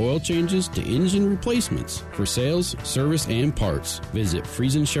anything from oil changes to engine replacements. For sales, service, and parts, visit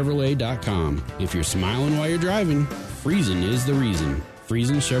FriesenChevrolet.com. If you're smiling while you're driving, Friesen is the reason.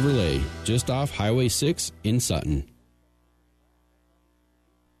 Friesen Chevrolet, just off Highway 6 in Sutton.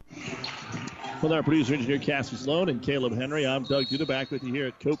 With our producer engineer Cassie Sloan and Caleb Henry, I'm Doug Duda, back with you here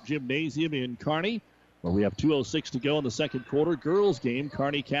at Cope Gymnasium in Kearney, where we have 2:06 to go in the second quarter. Girls game,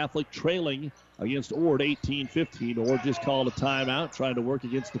 Kearney Catholic trailing against Ord 18-15. Ord just called a timeout, trying to work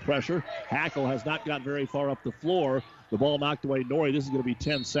against the pressure. Hackle has not got very far up the floor. The ball knocked away Norrie. This is going to be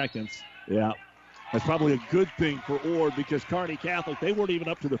 10 seconds. Yeah. That's probably a good thing for Ord, because Kearney Catholic, they weren't even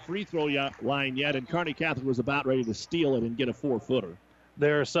up to the free throw line yet, and Kearney Catholic was about ready to steal it and get a 4-footer.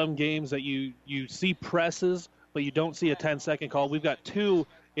 There are some games that you see presses, but you don't see a 10-second call. We've got 2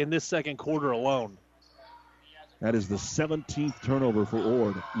 in this second quarter alone. That is the 17th turnover for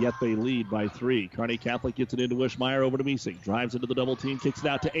Ord, yet they lead by 3. Kearney Catholic gets it into Wishmeyer, over to Misek. Drives into the double team, kicks it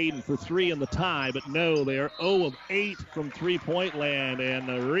out to Aiden for 3 in the tie, but no, they are 0 of 8 from three-point land, and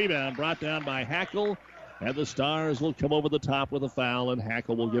the rebound brought down by Hackle, and the Stars will come over the top with a foul, and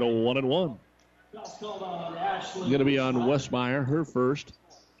Hackle will get a 1-and-1. Going to be on Westmeyer, her first.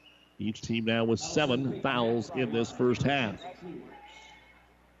 Each team now with 7 fouls in this first half.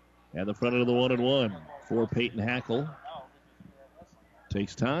 And the front end of the 1-and-1 for Peyton Hackle.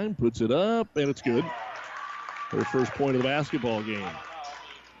 Takes time, puts it up, and it's good. Her first point of the basketball game.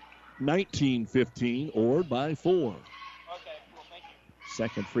 19-15, Ord by 4.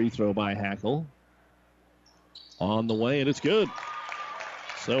 Second free throw by Hackle. On the way, and it's good.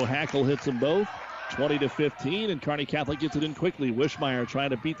 So Hackle hits them both. 20-15, and Kearney Catholic gets it in quickly. Wishmeyer trying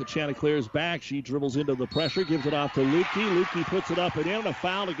to beat the Chanticleers back. She dribbles into the pressure, gives it off to Lukey. Lukey puts it up and in. A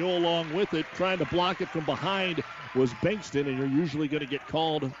foul to go along with it. Trying to block it from behind was Bankston, and you're usually going to get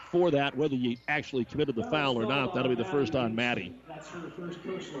called for that, whether you actually committed the foul or not. That'll be the first on Maddie.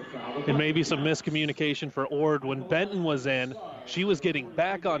 And maybe some miscommunication for Ord. When Benton was in, she was getting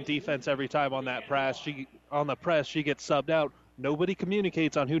back on defense every time on that press. She gets subbed out. Nobody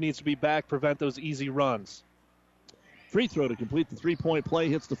communicates on who needs to be back, prevent those easy runs. Free throw to complete the three-point play,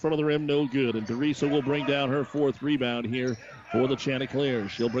 hits the front of the rim, no good. And Teresa will bring down her 4th rebound here for the Chanticleers.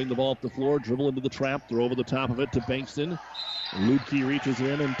 She'll bring the ball up the floor, dribble into the trap, throw over the top of it to Bankston. Lutke reaches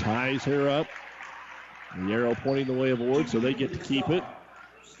in and ties her up. The arrow pointing the way of Ord, so they get to keep it.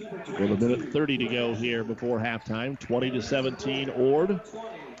 With a minute 30 to go here before halftime. 20-17, Ord.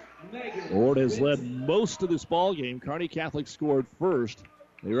 Ord has led most of this ball game. Kearney Catholic scored first.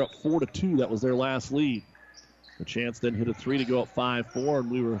 They were up 4-2. That was their last lead. The Chance then hit a 3 to go up 5-4,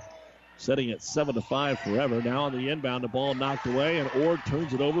 and we were setting at 7-5 forever. Now on the inbound, the ball knocked away, and Ord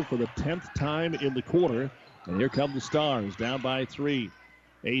turns it over for the 10th time in the quarter. And here come the Stars, down by 3.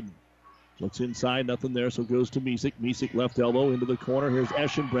 Aiden Looks inside, nothing there, so goes to Misek. Misek left elbow into the corner. Here's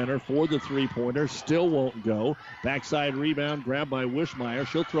Eschenbrenner for the three-pointer. Still won't go. Backside rebound grabbed by Wishmeyer.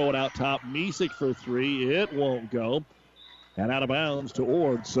 She'll throw it out top. Misek for three. It won't go. And out of bounds to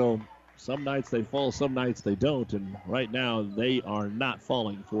Ord. So some nights they fall, some nights they don't. And right now they are not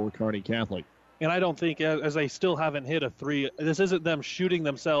falling for Kearney Catholic. And I don't think, as they still haven't hit a three, this isn't them shooting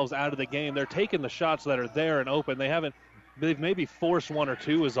themselves out of the game. They're taking the shots that are there and open. They've maybe forced one or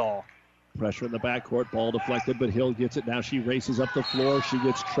two is all. Pressure in the backcourt, ball deflected, but Hill gets it. Now she races up the floor. She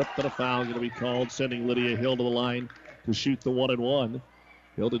gets tripped and a foul going to be called, sending Lydia Hill to the line to shoot the 1-and-1.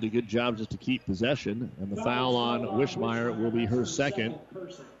 Hill did a good job just to keep possession, and the foul on Wishmeyer will be her second.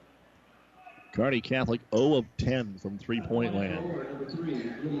 Kearney Catholic 0 of 10 from three-point land.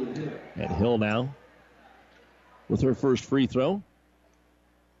 And Hill now with her first free throw.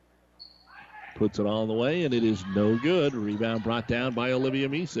 Puts it on the way, and it is no good. Rebound brought down by Olivia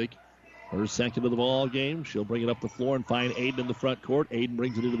Misek. Her second of the ball game. She'll bring it up the floor and find Aiden in the front court. Aiden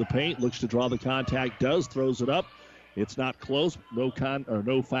brings it into the paint, looks to draw the contact, throws it up. It's not close. No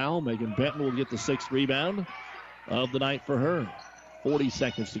foul. Megan Benton will get the sixth rebound of the night for her. 40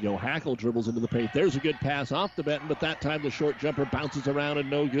 seconds to go. Hackle dribbles into the paint. There's a good pass off to Benton, but that time the short jumper bounces around and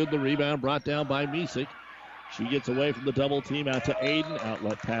no good. The rebound brought down by Misek. She gets away from the double team out to Aiden.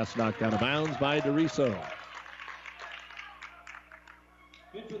 Outlet pass knocked out of bounds by DeRiso.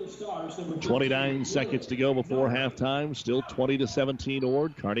 29 seconds to go before halftime. Still 20-17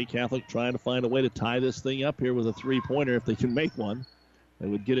 Ord. Kearney Catholic trying to find a way to tie this thing up here with a three-pointer. If they can make one, they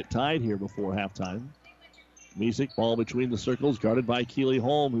would get it tied here before halftime. Misek, ball between the circles, guarded by Keely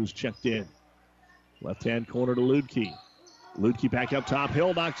Holm, who's checked in. Left-hand corner to Ludke. Ludke back up top.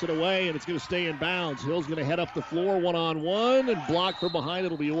 Hill knocks it away, and it's going to stay in bounds. Hill's going to head up the floor one-on-one and block from behind.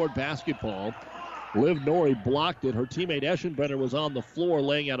 It'll be Ord basketball. Liv Norrie blocked it. Her teammate Eschenbrenner was on the floor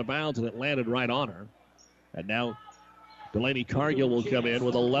laying out of bounds, and it landed right on her. And now Delaney Cargill will come in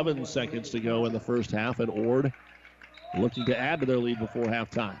with 11 seconds to go in the first half, and Ord looking to add to their lead before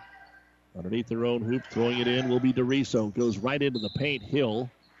halftime. Underneath their own hoop, throwing it in will be DeRiso. Goes right into the paint. Hill.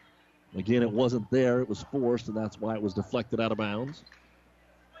 Again, it wasn't there. It was forced, and that's why it was deflected out of bounds.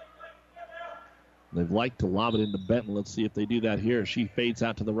 They've liked to lob it into Benton. Let's see if they do that here. She fades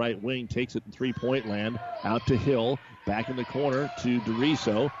out to the right wing, takes it in three-point land. Out to Hill. Back in the corner to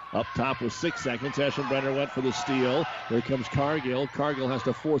DeRiso. Up top with 6 seconds. Eschenbrenner went for the steal. Here comes Cargill. Cargill has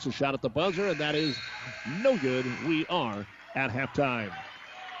to force a shot at the buzzer, and that is no good. We are at halftime.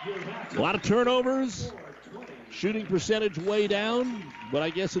 A lot of turnovers. Shooting percentage way down. But I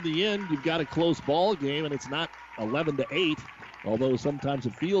guess in the end, you've got a close ball game, and it's not 11-8. Although sometimes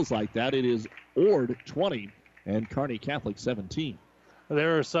it feels like that. It is Ord 20 and Kearney Catholic 17.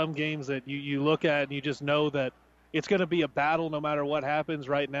 There are some games that you look at and you just know that it's going to be a battle no matter what happens.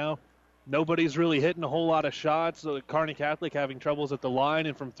 Right now, nobody's really hitting a whole lot of shots. So Kearney Catholic having troubles at the line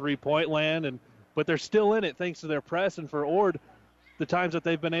and from three-point land, but they're still in it thanks to their press. And for Ord, the times that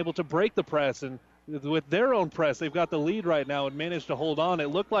they've been able to break the press and with their own press, they've got the lead right now and managed to hold on. It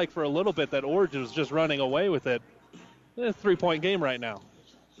looked like for a little bit that Ord was just running away with it. It's a 3-point game right now.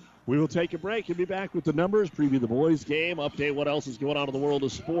 We will take a break and be back with the numbers, preview the boys' game, update what else is going on in the world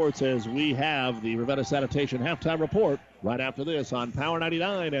of sports as we have the Ravenna Sanitation halftime report right after this on Power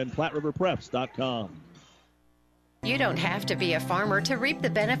 99 and PlatteRiverPreps.com. You don't have to be a farmer to reap the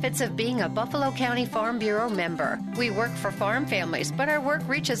benefits of being a Buffalo County Farm Bureau member. We work for farm families, but our work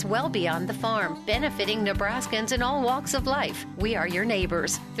reaches well beyond the farm, benefiting Nebraskans in all walks of life. We are your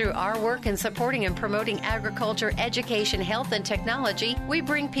neighbors. Through our work in supporting and promoting agriculture, education, health, and technology, we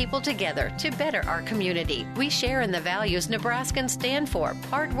bring people together to better our community. We share in the values Nebraskans stand for: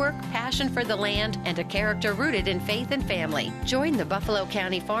 hard work, passion for the land, and a character rooted in faith and family. Join the Buffalo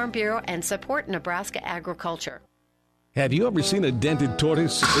County Farm Bureau and support Nebraska agriculture. Have you ever seen a dented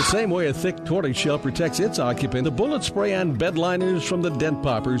tortoise? The same way a thick tortoise shell protects its occupant, the bullet spray-on bed liners from the Dent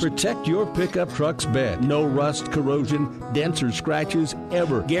Poppers protect your pickup truck's bed. No rust, corrosion, dents, or scratches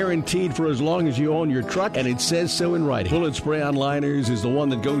ever. Guaranteed for as long as you own your truck, and it says so in writing. Bullet spray-on liners is the one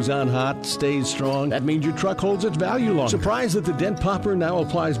that goes on hot, stays strong. That means your truck holds its value longer. Surprised that the Dent Popper now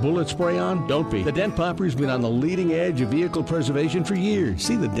applies bullet spray-on? Don't be. The Dent Popper's been on the leading edge of vehicle preservation for years.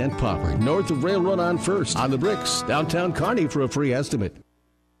 See the Dent Popper north of Railroad on First, on the Bricks, downtown Kearney for a free estimate.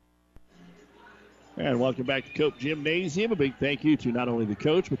 And welcome back to Cope Gymnasium. A big thank you to not only the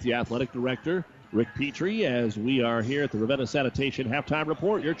coach, but the athletic director, Rick Petrie, as we are here at the Ravenna Sanitation Halftime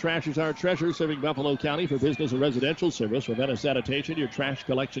Report. Your trash is our treasure, serving Buffalo County for business and residential service. Ravenna Sanitation, your trash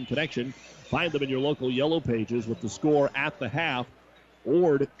collection connection. Find them in your local yellow pages with the score at the half.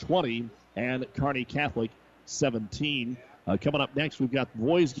 Ord 20 and Kearney Catholic 17. Coming up next, we've got the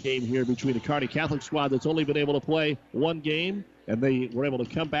boys game here between the Kearney Catholic squad that's only been able to play one game, and they were able to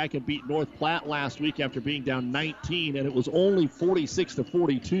come back and beat North Platte last week after being down 19, and it was only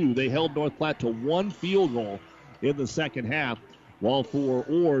 46-42. They held North Platte to one field goal in the second half. While for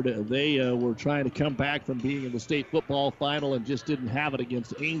Ord, they were trying to come back from being in the state football final and just didn't have it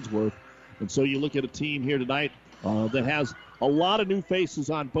against Ainsworth. And so you look at a team here tonight that has a lot of new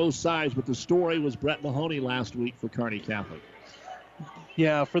faces on both sides, but the story was Brett Mahoney last week for Kearney Catholic.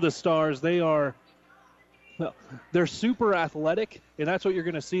 Yeah, for the Stars, they're super athletic, and that's what you're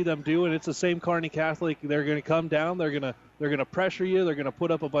going to see them do. And it's the same Kearney Catholic. They're going to come down. They're going to pressure you. They're going to put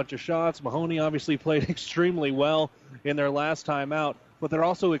up a bunch of shots. Mahoney obviously played extremely well in their last time out, but they're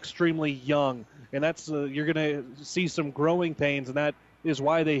also extremely young, and that's you're going to see some growing pains, and that is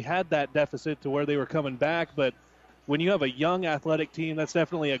why they had that deficit to where they were coming back. But when you have a young athletic team, that's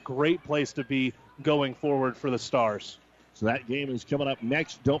definitely a great place to be going forward for the Stars. So that game is coming up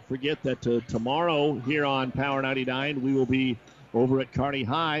next. Don't forget that tomorrow here on Power 99, we will be over at Kearney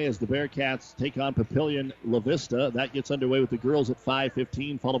High as the Bearcats take on Papillion La Vista. That gets underway with the girls at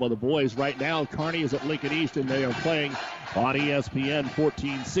 5:15, followed by the boys. Right now, Kearney is at Lincoln East, and they are playing on ESPN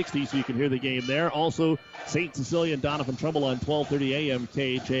 1460, so you can hear the game there. Also, St. Cecilia and Donovan Trumbull on 12:30 a.m.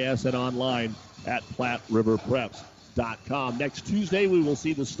 KHAS and online at PlatteRiverPreps.com. Next Tuesday, we will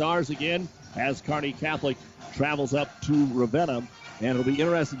see the Stars again as Kearney Catholic travels up to Ravenna, and it'll be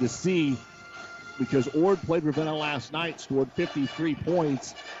interesting to see because Ord played Ravenna last night, scored 53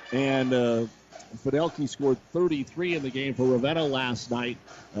 points, and Fidelki scored 33 in the game for Ravenna last night.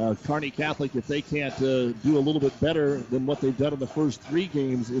 Kearney Catholic, if they can't do a little bit better than what they've done in the first three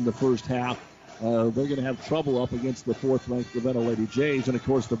games in the first half, they're going to have trouble up against the fourth-ranked Ravenna Lady Jays. And, of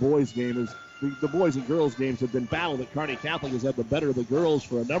course, the boys' game is the boys and girls games have been battled, but Kearney Catholic has had the better of the girls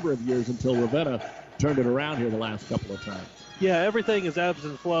for a number of years until Ravenna turned it around here the last couple of times. Yeah, everything is ebbs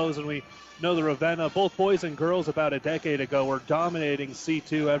and flows, and we know the Ravenna, both boys and girls about a decade ago, were dominating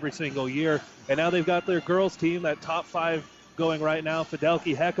C2 every single year, and now they've got their girls team, that top five going right now.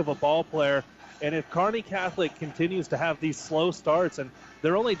 Fidelki, heck of a ball player, and if Kearney Catholic continues to have these slow starts, and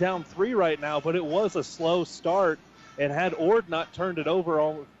they're only down 3 right now, but it was a slow start, and had Ord not turned it over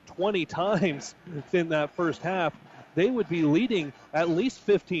all 20 times in that first half, they would be leading at least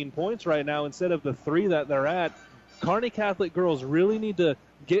 15 points right now instead of the 3 that they're at. Kearney Catholic girls really need to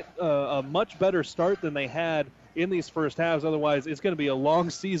get a much better start than they had in these first halves. Otherwise, it's going to be a long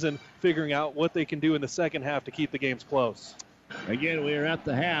season figuring out what they can do in the second half to keep the games close. Again, we are at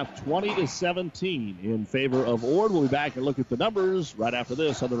the half, 20-17 in favor of Ord. We'll be back and look at the numbers right after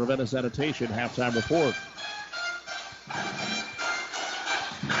this on the Ravenna Sanitation Halftime Report.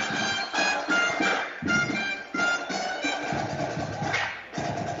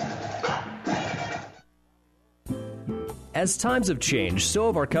 As times have changed, so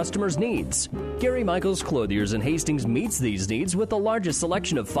have our customers' needs. Gary Michaels Clothiers in Hastings meets these needs with the largest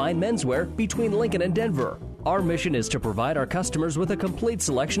selection of fine menswear between Lincoln and Denver. Our mission is to provide our customers with a complete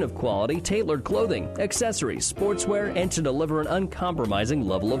selection of quality, tailored clothing, accessories, sportswear, and to deliver an uncompromising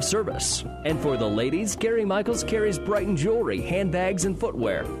level of service. And for the ladies, Gary Michaels carries Brighton jewelry, handbags, and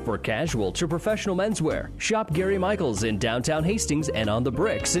footwear. For casual to professional menswear, shop Gary Michaels in downtown Hastings and on the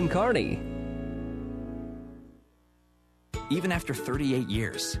Bricks in Kearney. Even after 38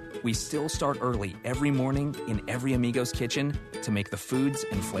 years, we still start early every morning in every Amigo's kitchen to make the foods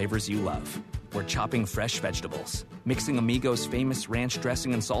and flavors you love. We're chopping fresh vegetables, mixing Amigo's famous ranch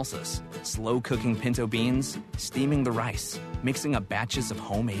dressing and salsas, slow cooking pinto beans, steaming the rice, mixing up batches of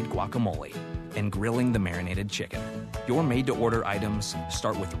homemade guacamole, and grilling the marinated chicken. Your made-to-order items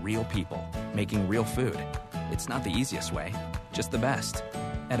start with real people making real food. It's not the easiest way, just the best.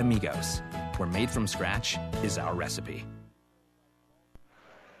 At Amigo's, where made from scratch is our recipe.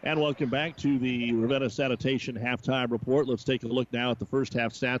 And welcome back to the Ravenna Sanitation Halftime Report. Let's take a look now at the first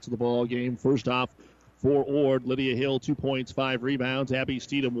half stats of the ball game. First off, for Ord, Lydia Hill, 2 points, 5 rebounds. Abby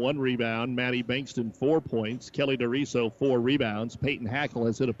Steedham, 1 rebound. Maddie Bankston, 4 points. Kelly DeRiso, 4 rebounds. Peyton Hackle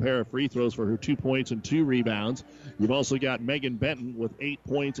has hit a pair of free throws for her 2 points and 2 rebounds. You've also got Megan Benton with 8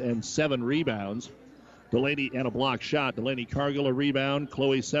 points and 7 rebounds. Delaney and a block shot. Delaney Cargill, a rebound.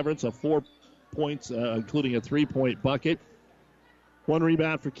 Chloe Severance, a 4 points, including a 3-point bucket. 1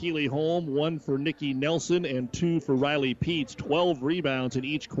 rebound for Keely Holm, 1 for Nikki Nelson, and 2 for Riley Peets. 12 rebounds in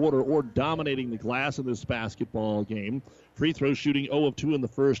each quarter, or dominating the glass in this basketball game. Free throw shooting 0 of 2 in the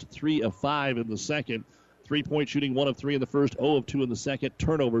first, 3 of 5 in the second. 3-point shooting 1 of 3 in the first, 0 of 2 in the second.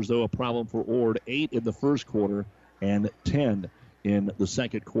 Turnovers, though, a problem for Ord. 8 in the first quarter and 10 in the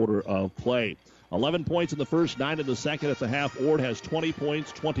second quarter of play. 11 points in the first, 9 in the second. At the half, Ord has 20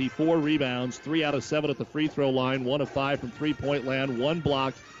 points, 24 rebounds, 3 out of 7 at the free throw line, 1 of 5 from three-point land, 1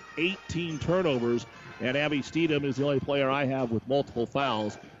 block, 18 turnovers. And Abby Steedham is the only player I have with multiple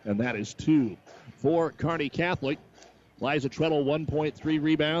fouls, and that is 2. For Kearney Catholic, Liza Treadle, 1.3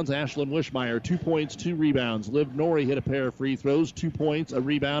 rebounds. Ashlyn Wishmeyer, 2 points, 2 rebounds. Liv Norrie hit a pair of free throws, 2 points, a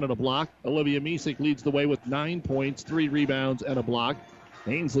rebound, and a block. Olivia Misek leads the way with 9 points, 3 rebounds, and a block.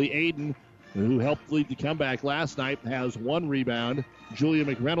 Ainsley Aiden, who helped lead the comeback last night, has 1 rebound. Julia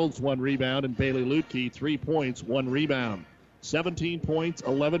McReynolds, 1 rebound, and Bailey Lutke, 3 points, 1 rebound. 17 points,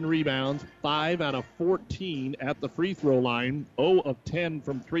 11 rebounds, 5 out of 14 at the free throw line, 0 of 10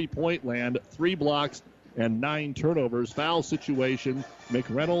 from three-point land, 3 blocks, and 9 turnovers. Foul situation,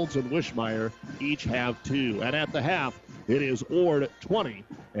 McReynolds and Wishmeyer each have 2. And at the half, it is Ord 20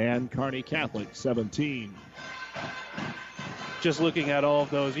 and Kearney Catholic 17. Just looking at all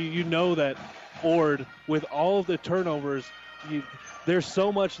of those, you know that Ord, with all of the turnovers, there's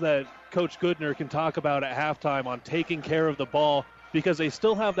so much that Coach Goodner can talk about at halftime on taking care of the ball because they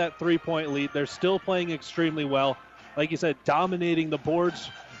still have that 3-point lead. They're still playing extremely well. Like you said, dominating the boards.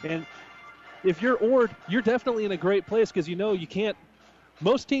 And if you're Ord, you're definitely in a great place because you know you can't.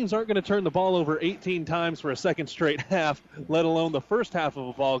 Most teams aren't going to turn the ball over 18 times for a second straight half, let alone the first half of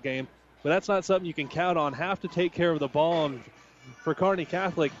a ball game. But that's not something you can count on. Have to take care of the ball. And for Kearney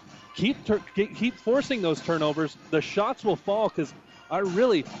Catholic, keep forcing those turnovers. The shots will fall because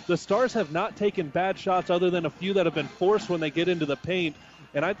the Stars have not taken bad shots other than a few that have been forced when they get into the paint.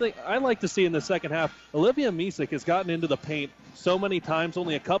 And I think I'd like to see in the second half, Olivia Misek has gotten into the paint so many times.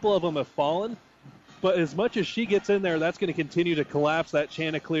 Only a couple of them have fallen. But as much as she gets in there, that's going to continue to collapse that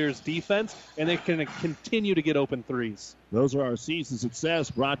Chanticleer's defense, and they're going to continue to get open threes. Those are our seeds of success,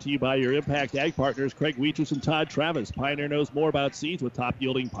 brought to you by your Impact Ag partners, Craig Weeches and Todd Travis. Pioneer knows more about seeds with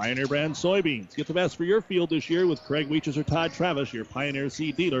top-yielding Pioneer brand soybeans. Get the best for your field this year with Craig Weeches or Todd Travis, your Pioneer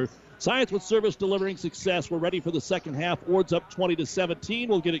seed dealer. Science with service delivering success. We're ready for the second half. Ord's up 20-17.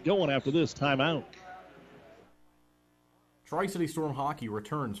 We'll get it going after this timeout. Tri-City Storm Hockey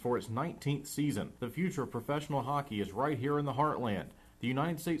returns for its 19th season. The future of professional hockey is right here in the heartland. The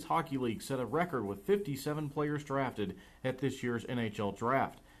United States Hockey League set a record with 57 players drafted at this year's NHL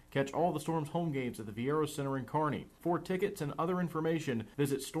Draft. Catch all the Storm's home games at the Viera Center in Kearney. For tickets and other information,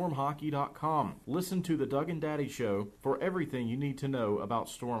 visit stormhockey.com. Listen to the Doug and Daddy Show for everything you need to know about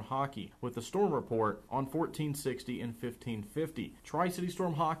Storm Hockey with the Storm Report on 1460 and 1550. Tri-City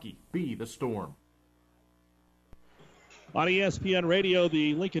Storm Hockey, be the Storm. On ESPN Radio,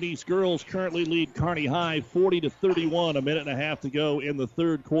 the Lincoln East girls currently lead Kearney High 40-31, a minute and a half to go in the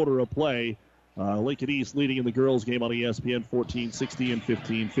third quarter of play. Lincoln East leading in the girls' game on ESPN 1460 and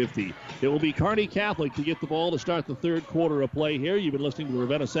 1550. It will be Kearney Catholic to get the ball to start the third quarter of play here. You've been listening to the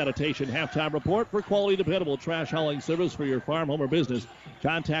Ravenna Sanitation Halftime Report. For quality, dependable trash hauling service for your farm, home, or business,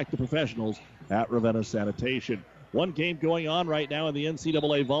 contact the professionals at Ravenna Sanitation. One game going on right now in the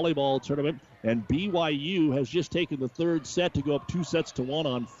NCAA volleyball tournament, and BYU has just taken the third set to go up 2-1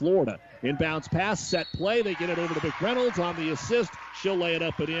 on Florida. Inbounds pass, set play. They get it over to McReynolds on the assist. She'll lay it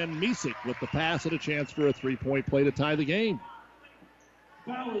up and in. Misek with the pass and a chance for a three-point play to tie the game.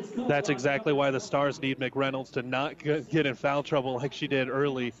 That's exactly why the Stars need McReynolds to not get in foul trouble like she did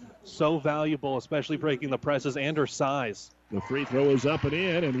early. So valuable, especially breaking the presses and her size. The free throw is up and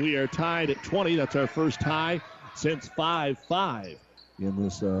in, and we are tied at 20. That's our first tie since 5-5 in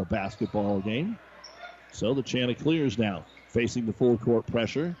this basketball game. So the Chanticleers now facing the full court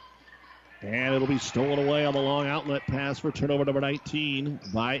pressure. And it'll be stolen away on the long outlet pass for turnover number 19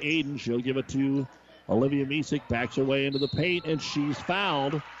 by Aiden. She'll give it to Olivia Misek. Backs her way into the paint, and she's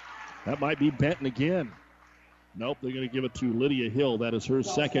fouled. That might be Benton again. Nope, they're going to give it to Lydia Hill. That is her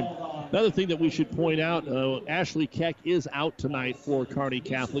second. Another thing that we should point out, Ashley Keck is out tonight for Kearney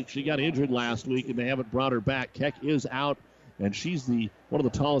Catholic. She got injured last week, and they haven't brought her back. Keck is out, and she's one of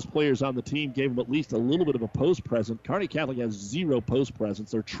the tallest players on the team. Gave them at least a little bit of a post presence. Kearney Catholic has 0 post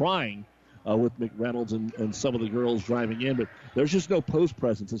presence. They're trying with McReynolds and some of the girls driving in, but there's just no post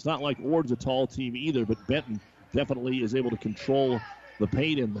presence. It's not like Ord's a tall team either, but Benton definitely is able to control the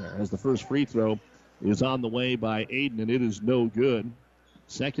paint in there as the first free throw is on the way by Aiden, and it is no good.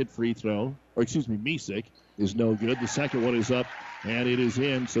 Second free throw, Misek is no good. The second one is up, and it is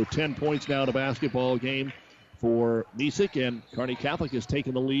in. So 10 points now in a basketball game for Misek, and Kearney Catholic has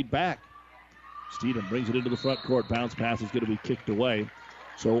taken the lead back. Steedham brings it into the front court. Bounce pass is going to be kicked away.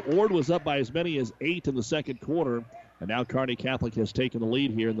 So Ord was up by as many as 8 in the second quarter, and now Kearney Catholic has taken the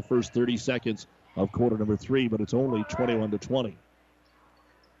lead here in the first 30 seconds of quarter number 3, but it's only 21-20.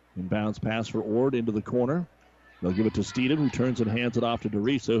 Inbounds pass for Ord into the corner. They'll give it to Steedham, who turns and hands it off to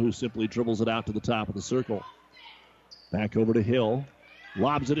DeRiso, who simply dribbles it out to the top of the circle. Back over to Hill.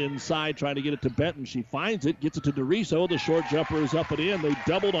 Lobs it inside, trying to get it to Benton. She finds it, gets it to DeRiso. The short jumper is up and in. They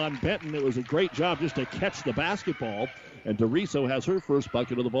doubled on Benton. It was a great job just to catch the basketball. And DeRiso has her first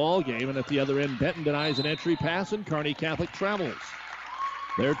bucket of the ball game. And at the other end, Benton denies an entry pass, and Kearney Catholic travels.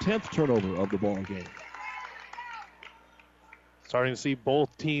 Their 10th turnover of the ball game. Starting to see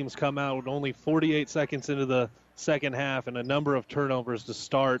both teams come out with only 48 seconds into the second half and a number of turnovers to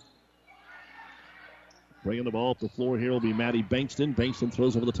start. Bringing the ball up the floor here will be Maddie Bankston. Bankston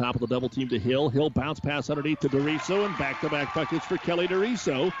throws over the top of the double team to Hill. Hill bounce pass underneath to DeRiso, and back-to-back buckets for Kelly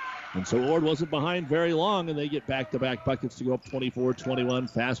DeRiso. And so Ord wasn't behind very long, and they get back-to-back buckets to go up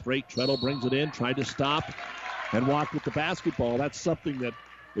 24-21. Fast break. Treadle brings it in, tried to stop and walk with the basketball. That's something that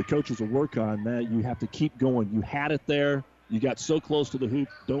the coaches will work on. That you have to keep going. You had it there. You got so close to the hoop.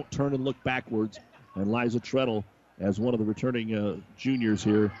 Don't turn and look backwards. And Liza Treadle, as one of the returning juniors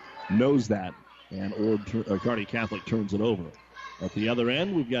here, knows that. And Kearney Catholic turns it over. At the other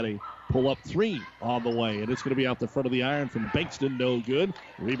end, we've got a pull-up three on the way, and it's going to be off the front of the iron from Bankston. No good.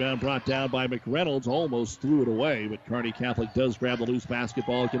 Rebound brought down by McReynolds. Almost threw it away, but Kearney Catholic does grab the loose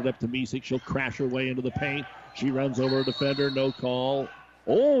basketball, get it up to Misick. She'll crash her way into the paint. She runs over a defender. No call.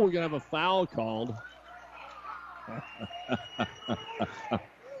 Oh, we're going to have a foul called. I'm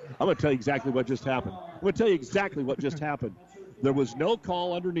going to tell you exactly what just happened. There was no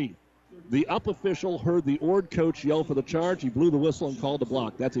call underneath. The up official heard the Ord coach yell for the charge. He blew the whistle and called the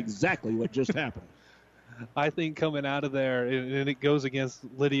block. That's exactly what just happened. I think coming out of there, and it goes against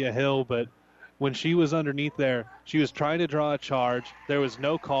Lydia Hill, but when she was underneath there, she was trying to draw a charge. There was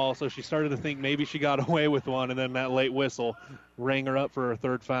no call, so she started to think maybe she got away with one, and then that late whistle rang her up for her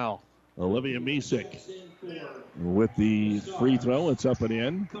third foul. Olivia Misick with the free throw. It's up and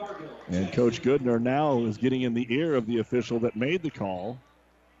in. And Coach Goodner now is getting in the ear of the official that made the call.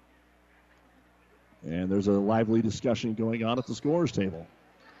 And there's a lively discussion going on at the scorer's table.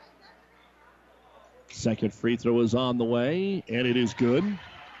 Second free throw is on the way, and it is good.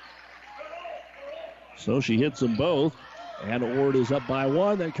 So she hits them both. And Ord is up by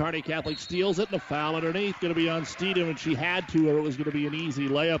one. Then Kearney Catholic steals it, and a foul underneath. Going to be on Steedham, and she had to, or it was going to be an easy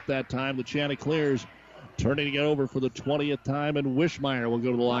layup that time. The Chanticleers turning it over for the 20th time, and Wishmeyer will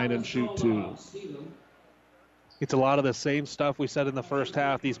go to the line and shoot two. It's a lot of the same stuff we said in the first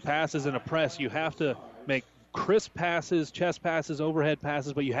half. These passes in a press, you have to make crisp passes, chest passes, overhead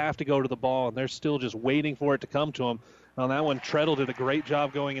passes, but you have to go to the ball, and they're still just waiting for it to come to them. On that one, Treadle did a great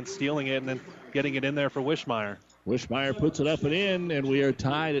job going and stealing it and then getting it in there for Wishmeyer. Wishmeyer puts it up and in, and we are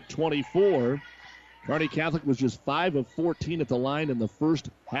tied at 24. Kearney Catholic was just 5 of 14 at the line in the first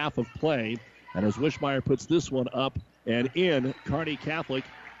half of play. And as Wishmeyer puts this one up and in, Kearney Catholic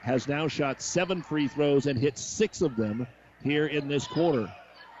has now shot 7 free throws and hit 6 of them here in this quarter.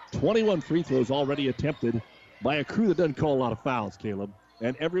 21 free throws already attempted by a crew that doesn't call a lot of fouls, Caleb.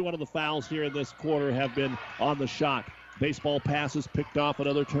 And every one of the fouls here in this quarter have been on the shot. Baseball passes picked off,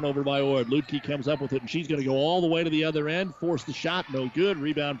 another turnover by Ord. Ludke comes up with it, and she's going to go all the way to the other end. Force the shot, no good.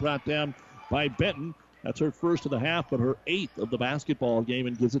 Rebound brought down by Benton. That's her first of the half, but her 8th of the basketball game,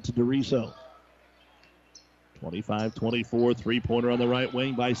 and gives it to DeRiso. 25-24, three-pointer on the right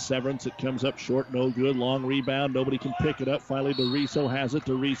wing by Severance. It comes up short, no good. Long rebound, nobody can pick it up. Finally, DeRiso has it.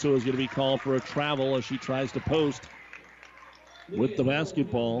 DeRiso is going to be called for a travel as she tries to post with the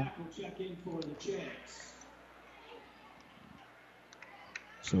basketball.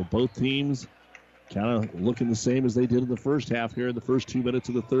 So both teams kind of looking the same as they did in the first half here in the first 2 minutes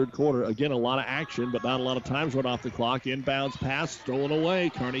of the third quarter. Again, a lot of action, but not a lot of times run off the clock. Inbounds pass, stolen away.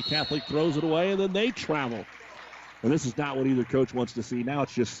 Kearney Catholic throws it away, and then they travel. And this is not what either coach wants to see. Now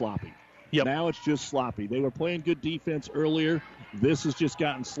it's just sloppy. Yep. Now it's just sloppy. They were playing good defense earlier. This has just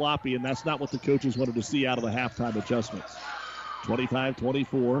gotten sloppy, and that's not what the coaches wanted to see out of the halftime adjustments.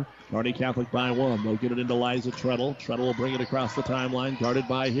 25-24, Kearney Catholic by 1. They'll get it into Liza Treadle. Treadle will bring it across the timeline, guarded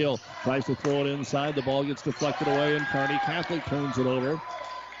by Hill. Tries to throw it inside. The ball gets deflected away, and Kearney Catholic turns it over.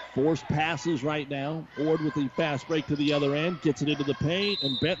 Forced passes right now. Ord with the fast break to the other end. Gets it into the paint,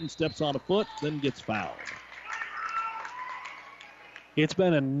 and Benton steps on a foot, then gets fouled. It's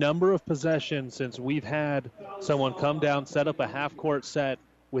been a number of possessions since we've had someone come down, set up a half-court set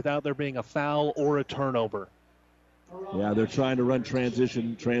without there being a foul or a turnover. Yeah, they're trying to run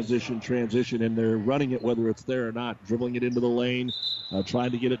transition, and they're running it whether it's there or not, dribbling it into the lane,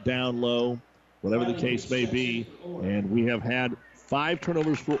 trying to get it down low, whatever the case may be. And we have had 5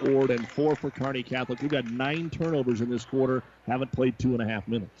 turnovers for Ord and 4 for Kearney Catholic. We've got 9 turnovers in this quarter, haven't played 2.5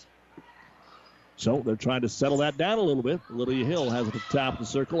 minutes. So they're trying to settle that down a little bit. Lydia Hill has it at the top of the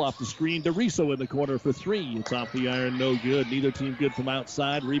circle, off the screen. DeRiso in the corner for three. It's off the iron, no good. Neither team good from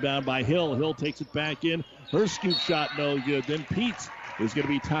outside. Rebound by Hill. Hill takes it back in. Her scoop shot, no good. Then Peets is going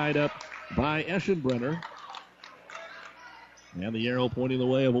to be tied up by Eschenbrenner. And the arrow pointing the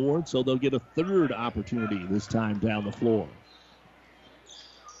way of Ord, so they'll get a third opportunity this time down the floor.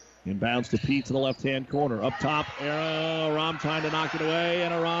 Inbounds to Peets in the left-hand corner. Up top, Aram trying to knock it away,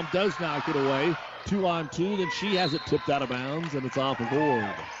 and Aram does knock it away. 2-on-2, then she has it tipped out of bounds, and it's off of Ord.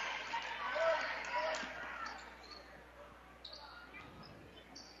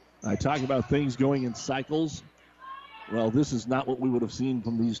 I talk about things going in cycles. Well, this is not what we would have seen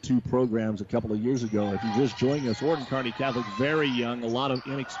from these two programs a couple of years ago. If you're just joining us, Ord and Kearney Catholic, very young, a lot of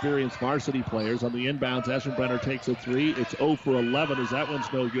inexperienced varsity players. On the inbounds, Eschenbrenner takes a three. It's 0 for 11 as that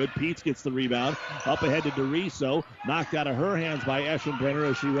one's no good. Peets gets the rebound. Up ahead to DeRiso. Knocked out of her hands by Eschenbrenner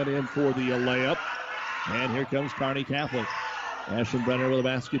as she went in for the layup. And here comes Kearney Catholic. Eschenbrenner with a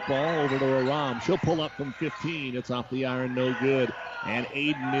basketball over to Aram. She'll pull up from 15. It's off the iron, no good. And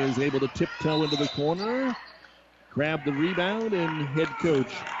Aiden is able to tiptoe into the corner. Grab the rebound, and head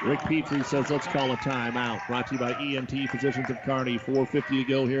coach Rick Petrie says, let's call a timeout. Brought to you by ENT Physicians of Kearney. 4:50 to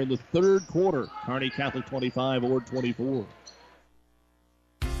go here in the third quarter. Kearney Catholic 25, Ord 24.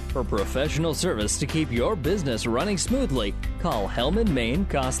 For professional service to keep your business running smoothly, call Hellman, Maine,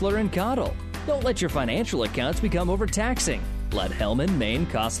 Kostler, and Cottle. Don't let your financial accounts become overtaxing. Let Hellman, Maine,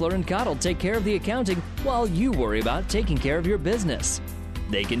 Kostler, and Cottle take care of the accounting while you worry about taking care of your business.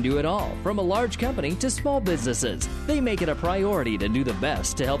 They can do it all, from a large company to small businesses. They make it a priority to do the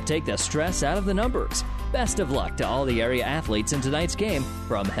best to help take the stress out of the numbers. Best of luck to all the area athletes in tonight's game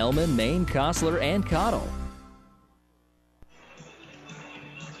from Hellman, Maine, Kostler, and Cottle.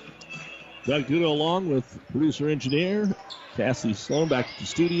 Doug Duda along with producer-engineer Cassie Sloan back at the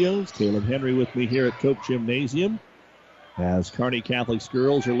studios. Caleb Henry with me here at Cope Gymnasium as Kearney Catholic's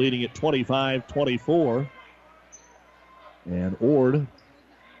girls are leading at 25-24. And Ord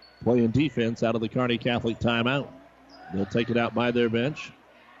playing defense out of the Kearney Catholic timeout. They'll take it out by their bench.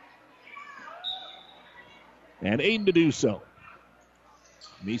 And Aiden to do so.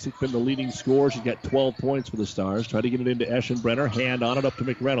 Misick been the leading scorer. She's got 12 points for the Stars. Try to get it into Eschenbrenner. Hand on it up to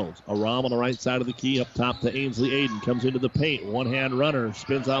McReynolds. Aram on the right side of the key. Up top to Ainsley Aiden. Comes into the paint. One-hand runner.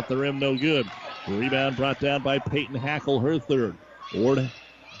 Spins off the rim. No good. The rebound brought down by Peyton Hackle, her third. Ord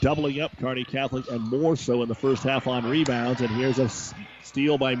doubling up Kearney Catholic, and more so in the first half on rebounds. And here's a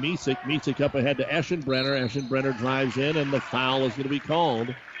steal by Misick. Misick up ahead to Eschenbrenner. Eschenbrenner drives in, and the foul is going to be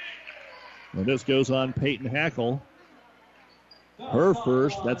called. And this goes on Peyton Hackle. Her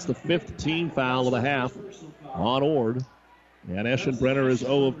first. That's the fifth team foul of the half on Ord. And Eschenbrenner is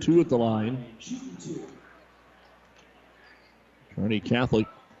 0 of 2 at the line. Kearney Catholic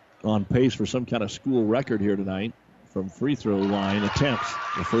on pace for some kind of school record here tonight from free throw line attempts.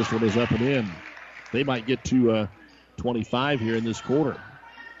 The first one is up and in. They might get to 25 here in this quarter.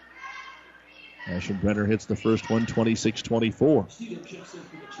 Eschenbrenner hits the first one, 26-24.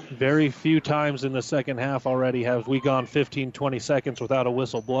 Very few times in the second half already have we gone 15, 20 seconds without a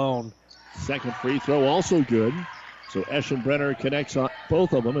whistle blown. Second free throw also good. So Eschenbrenner connects on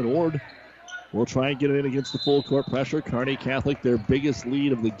both of them, and Ord will try and get it in against the full court pressure. Kearney Catholic, their biggest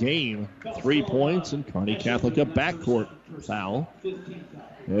lead of the game, 3 points, and Kearney Catholic a backcourt foul.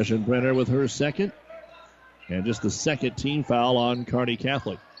 Eschenbrenner with her second, and just the second team foul on Kearney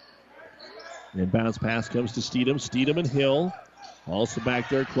Catholic. Inbounds pass comes to Steedham. Steedham and Hill. Also back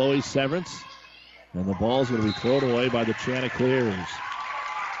there, Chloe Severance. And the ball's going to be thrown away by the Chanticleers.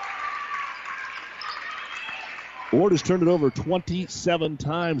 Ord has turned it over 27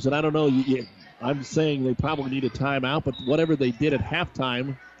 times, and I don't know, I'm saying they probably need a timeout, but whatever they did at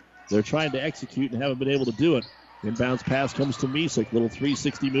halftime, they're trying to execute and haven't been able to do it. Inbounds pass comes to Misick. Little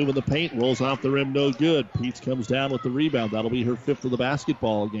 360 move in the paint. Rolls off the rim, no good. Peets comes down with the rebound. That'll be her fifth of the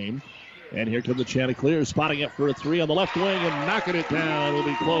basketball game. And here come the Chanticleers, spotting up for a three on the left wing and knocking it down will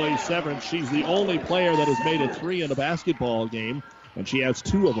be Chloe Severance. She's the only player that has made a three in a basketball game, and she has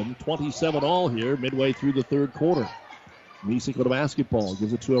 2 of them, 27 all here, midway through the third quarter. Misick with a basketball,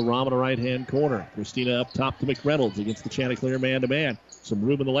 gives it to Aram in the right-hand corner. Christina up top to McReynolds against the Chanticleer man-to-man. Some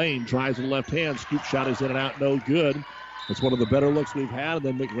room in the lane, drives with the left hand, scoop shot is in and out, no good. It's one of the better looks we've had, and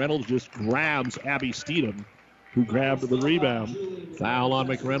then McReynolds just grabs Abby Steedham, who grabbed the rebound. Foul on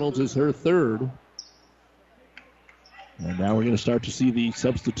McReynolds is her third. And now we're going to start to see the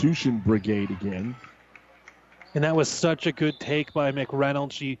substitution brigade again. And that was such a good take by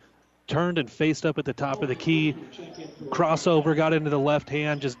McReynolds. She turned and faced up at the top of the key. Crossover, got into the left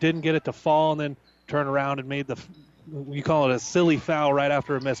hand, just didn't get it to fall, and then turned around and made you call it a silly foul right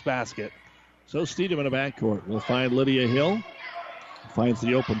after a missed basket. So Steedham in the backcourt will find Lydia Hill. Finds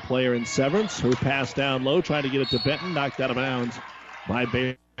the open player in Severance. Her pass down low, trying to get it to Benton. Knocked out of bounds by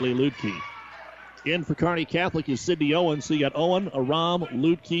Bailey Ludke. In for Kearney Catholic is Sydney Owen. So you got Owen, Aram,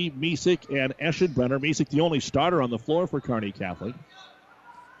 Ludke, Misek, and Eschenbrenner. Misek the only starter on the floor for Kearney Catholic.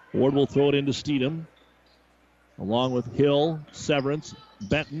 Ward will throw it into Steedham, along with Hill, Severance,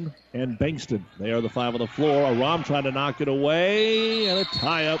 Benton, and Bankston. They are the 5 on the floor. Aram trying to knock it away, and a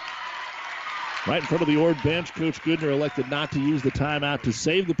tie-up. Right in front of the Ord bench, Coach Goodner elected not to use the timeout to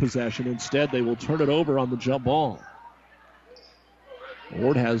save the possession. Instead, they will turn it over on the jump ball.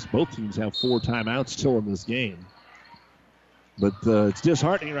 Ord both teams have 4 timeouts still in this game. But it's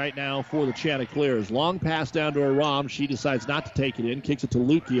disheartening right now for the Chanticleers. Long pass down to Aram. She decides not to take it in. Kicks it to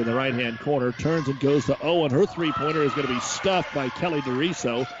Lutke in the right-hand corner. Turns and goes to Owen. Her three-pointer is going to be stuffed by Kelly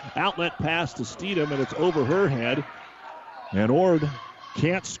DeRiso. Outlet pass to Steedham, and it's over her head. And Ord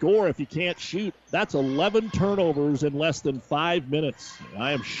can't score if you can't shoot. That's 11 turnovers in less than 5 minutes.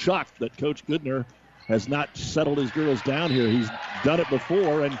 I am shocked that Coach Goodner has not settled his girls down here. He's done it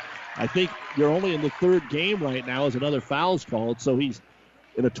before, and I think you're only in the 3rd game right now as another foul's called, so he's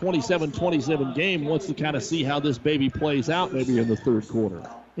in a 27-27 game, wants to kind of see how this baby plays out maybe in the 3rd quarter.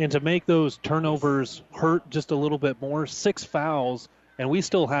 And to make those turnovers hurt just a little bit more, 6 fouls, and we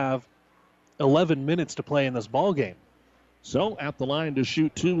still have 11 minutes to play in this ball game. So at the line to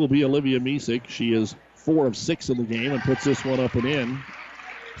shoot 2 will be Olivia Misek. She is 4 of 6 in the game and puts this one up and in.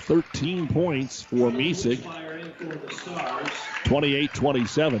 13 points for Misek.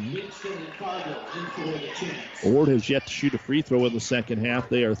 28-27. Ord has yet to shoot a free throw in the second half.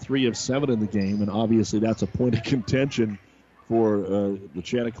 They are 3 of 7 in the game, and obviously that's a point of contention for the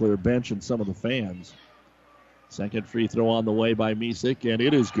Chanticleer bench and some of the fans. Second free throw on the way by Misek, and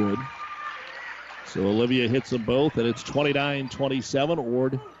it is good. So Olivia hits them both, and it's 29-27.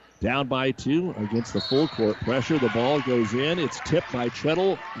 Ord down by 2 against the full court pressure. The ball goes in. It's tipped by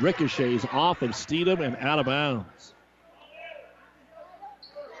Treadle. Ricochets off of Steedham and out of bounds.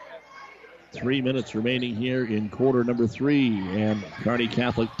 3 minutes remaining here in quarter number 3, and Kearney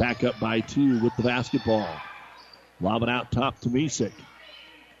Catholic back up by 2 with the basketball. Lob it out top to Misek.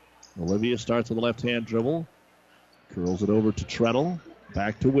 Olivia starts with the left-hand dribble. Curls it over to Treadle.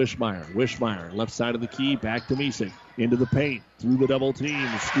 Back to Wishmeyer. Wishmeyer, left side of the key, back to Misek. Into the paint, through the double team,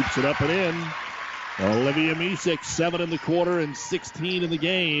 scoops it up and in. Olivia Misek, 7 in the quarter and 16 in the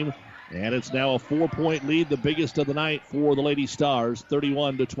game. And it's now a 4-point lead, the biggest of the night for the Lady Stars,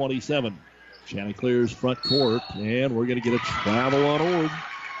 31-27. Chanticleer's front court, and we're going to get a travel on Ord.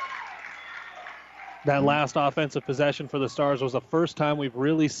 That last offensive possession for the Stars was the first time we've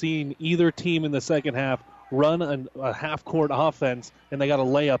really seen either team in the second half run a half-court offense, and they got a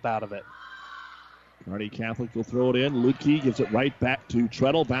layup out of it. Kearney Catholic will throw it in. Lutke gives it right back to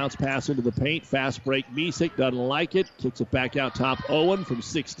Treadle. Bounce pass into the paint. Fast break. Misek doesn't like it. Kicks it back out top. Owen from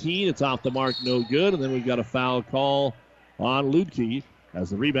 16. It's off the mark. No good. And then we've got a foul call on Lutke as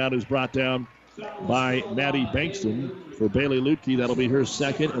the rebound is brought down by Maddie Bankston for Bailey Lutke. That'll be her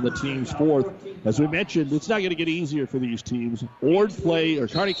second and the team's 4th. As we mentioned, it's not going to get easier for these teams.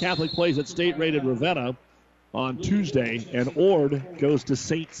 Kearney Catholic plays at state-rated Ravenna on Tuesday, and Ord goes to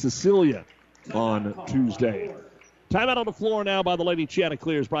St. Cecilia on Tuesday. Timeout on the floor now by the Lady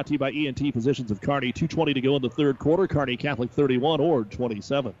Chanticleers, brought to you by ENT Physicians of Kearney. 2:20 to go in the 3rd quarter. Kearney Catholic 31, Ord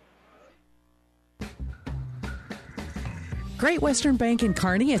 27. Great Western Bank in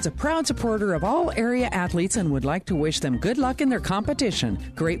Kearney is a proud supporter of all area athletes and would like to wish them good luck in their competition.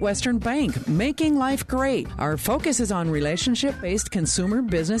 Great Western Bank, making life great. Our focus is on relationship-based consumer,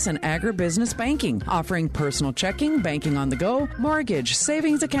 business, and agribusiness banking, offering personal checking, banking on the go, mortgage,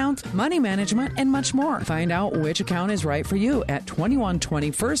 savings accounts, money management, and much more. Find out which account is right for you at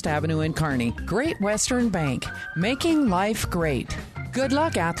 2120 First Avenue in Kearney. Great Western Bank, making life great. Good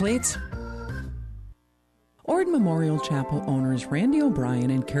luck, athletes. Ord Memorial Chapel owners Randy O'Brien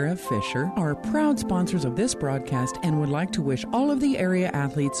and Kara Fisher are proud sponsors of this broadcast and would like to wish all of the area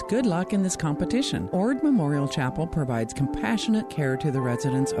athletes good luck in this competition. Ord Memorial Chapel provides compassionate care to the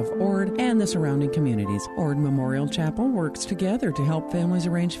residents of Ord and the surrounding communities. Ord Memorial Chapel works together to help families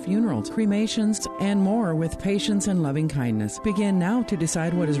arrange funerals, cremations, and more with patience and loving kindness. Begin now to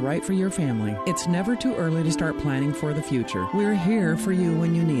decide what is right for your family. It's never too early to start planning for the future. We're here for you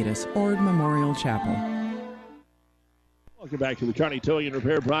when you need us. Ord Memorial Chapel. Welcome back to the Kearney Towing and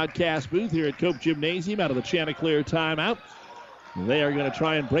Repair broadcast booth here at Cope Gymnasium out of the Chanticleer timeout. They are going to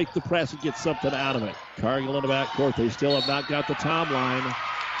try and break the press and get something out of it. Cargill in the backcourt. They still have not got the Tom line.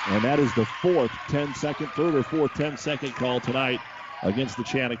 And that is the fourth 10-second call tonight against the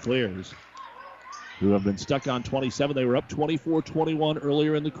Chanticleers. who have been stuck on 27. They were up 24-21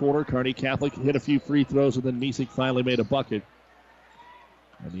 earlier in the quarter. Kearney Catholic hit a few free throws, and then Misick finally made a bucket.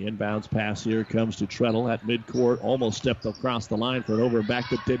 And the inbounds pass here comes to Treadle at midcourt. Almost stepped across the line for an over and back,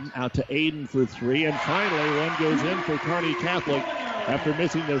 but didn't. Out to Aiden for three. And finally, one goes in for Kearney Catholic after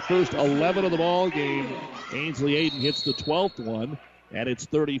missing their first 11 of the ball game. Ainsley Aiden hits the 12th one, and it's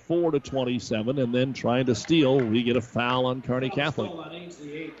 34-27. And then trying to steal, we get a foul on Kearney Catholic.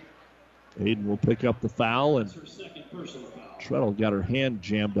 Aiden will pick up the foul, and Treadle got her hand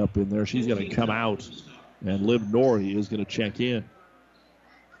jammed up in there. She's going to come out, and Liv Norrie is going to check in.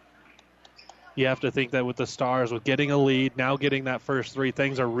 You have to think that with the Stars, with getting a lead, now getting that first three,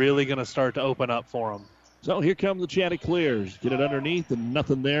 things are really going to start to open up for them. So here come the Chanticleers. Get it underneath, and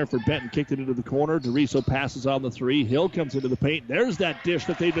nothing there for Benton. Kicked it into the corner. DeRiso passes on the three. Hill comes into the paint. There's that dish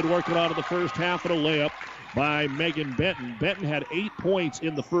that they've been working on in the first half, and a layup by Megan Benton. Benton had 8 points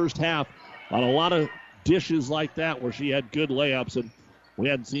in the first half on a lot of dishes like that where she had good layups, and we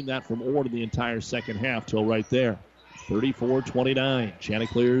hadn't seen that from Ord in the entire second half till right there. 34-29.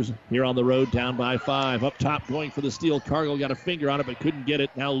 Chanticleers here on the road, down by 5. Up top, going for the steal. Cargill got a finger on it, but couldn't get it.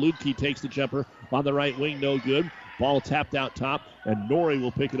 Now Ludke takes the jumper on the right wing, no good. Ball tapped out top, and Norrie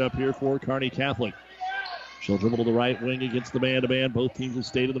will pick it up here for Kearney Catholic. She'll dribble to the right wing against the man-to-man. Both teams have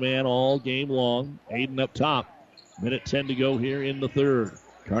stayed to the man all game long. Aiden up top. Minute 10 to go here in the third.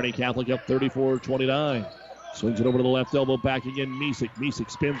 Kearney Catholic up 34-29. Swings it over to the left elbow, back again, Misick. Misick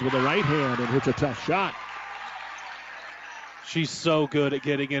spins with the right hand and hits a tough shot. She's so good at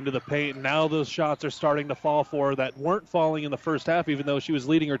getting into the paint, and now those shots are starting to fall for her that weren't falling in the first half, even though she was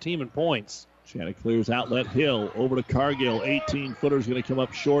leading her team in points. Chanticleers outlet Hill over to Cargill. 18-footer's going to come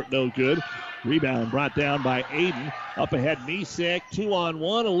up short, no good. Rebound brought down by Aiden. Up ahead, Misick,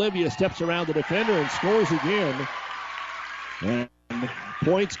 2-on-1. Olivia steps around the defender and scores again. And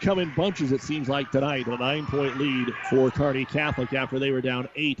points come in bunches, it seems like, tonight. A 9-point lead for Kearney Catholic after they were down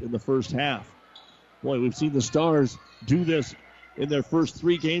 8 in the first half. Boy, we've seen the Stars do this in their first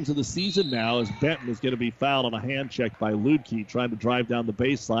 3 games of the season now, as Benton is going to be fouled on a hand check by Ludke, trying to drive down the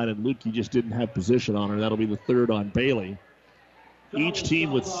baseline, and Ludke just didn't have position on her. That'll be the third on Bailey. Each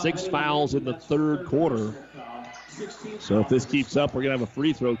team with 6 fouls in the third quarter. So if this keeps up, we're going to have a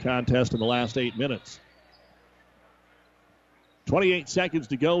free throw contest in the last 8 minutes. 28 seconds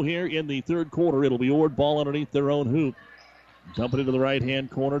to go here in the third quarter. It'll be Ord ball underneath their own hoop. Dump it into the right-hand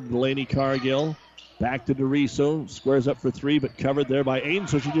corner to Delaney Cargill. Back to DeRiso. Squares up for 3, but covered there by Aiden,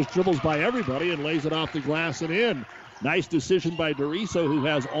 so she just dribbles by everybody and lays it off the glass and in. Nice decision by DeRiso, who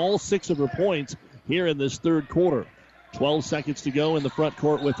has all 6 of her points here in this third quarter. 12 seconds to go in the front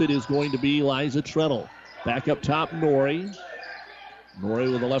court with it is going to be Liza Treadle. Back up top, Norrie. Norrie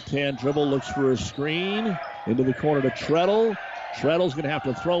with a left-hand dribble, looks for a screen. Into the corner to Treadle. Treadle's going to have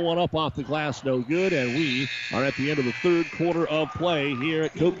to throw one up off the glass, no good, and we are at the end of the third quarter of play here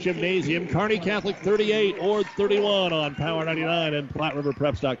at Cope Gymnasium. Kearney Catholic 38, Ord 31 on Power 99 and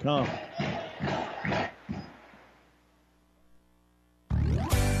PlatteRiverPreps.com.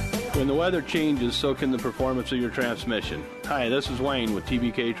 When the weather changes, so can the performance of your transmission. Hi, this is Wayne with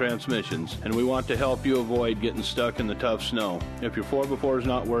TBK Transmissions, and we want to help you avoid getting stuck in the tough snow. If your 4x4 is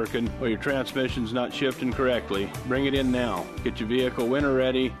not working or your transmission's not shifting correctly, bring it in now. Get your vehicle winter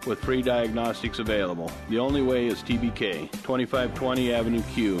ready with free diagnostics available. The only way is TBK, 2520 Avenue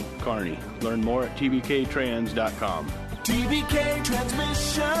Q, Kearney. Learn more at tbktrans.com. TBK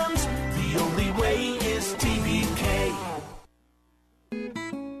Transmissions, the only way is TBK.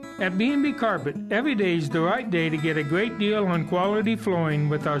 At B&B Carpet, every day is the right day to get a great deal on quality flooring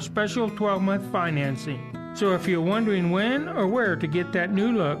with our special 12-month financing. So if you're wondering when or where to get that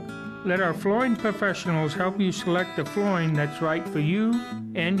new look, let our flooring professionals help you select the flooring that's right for you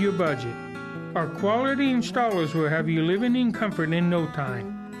and your budget. Our quality installers will have you living in comfort in no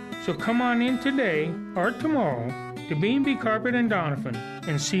time. So come on in today or tomorrow to B&B Carpet in Donovan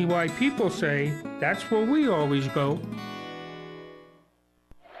and see why people say that's where we always go.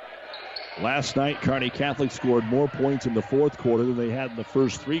 Last night, Kearney Catholic scored more points in the fourth quarter than they had in the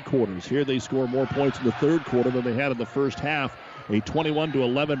first 3 quarters. Here they score more points in the third quarter than they had in the first half. A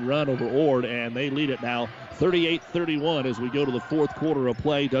 21-11 run over Ord, and they lead it now 38-31 as we go to the fourth quarter of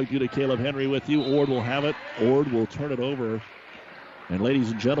play. Doug Duda, Caleb Henry with you. Ord will have it. Ord will turn it over. And ladies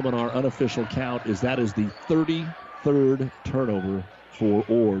and gentlemen, our unofficial count is that is the 33rd turnover for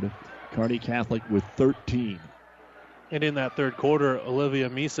Ord. Kearney Catholic with 13. And in that third quarter, Olivia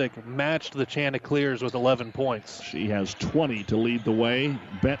Misick matched the Chanticleers with 11 points. She has 20 to lead the way.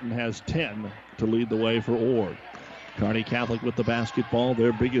 Benton has 10 to lead the way for Ord. Kearney Catholic with the basketball,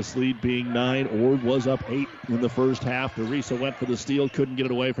 their biggest lead being 9. Ord was up 8 in the first half. Teresa went for the steal, couldn't get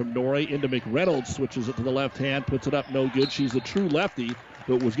it away from Norrie. Into McReynolds, switches it to the left hand, puts it up, no good. She's a true lefty,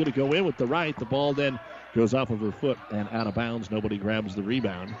 but was going to go in with the right. The ball then goes off of her foot and out of bounds. Nobody grabs the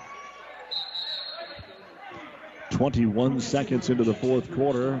rebound. 21 seconds into the fourth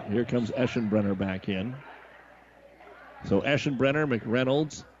quarter. Here comes Eschenbrenner back in. So Eschenbrenner,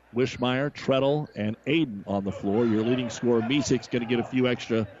 McReynolds, Wishmeyer, Treadle, and Aiden on the floor. Your leading scorer, Misik's going to get a few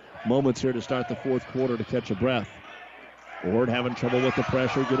extra moments here to start the fourth quarter to catch a breath. Ord having trouble with the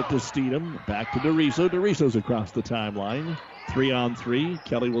pressure. Get it to Steedham. Back to DeRiso. DeRiso's across the timeline. 3-on-3.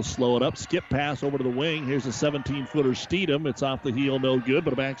 Kelly will slow it up. Skip pass over to the wing. Here's a 17-footer Steedham. It's off the heel, no good,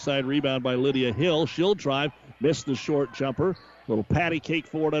 but a backside rebound by Lydia Hill. She'll drive. Missed the short jumper. Little patty cake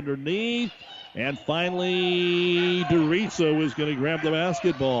for it underneath. And finally, DeRiso is going to grab the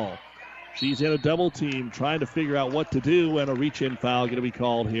basketball. She's in a double team trying to figure out what to do, and a reach-in foul going to be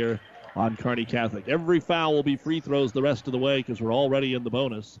called here on Kearney Catholic. Every foul will be free throws the rest of the way because we're already in the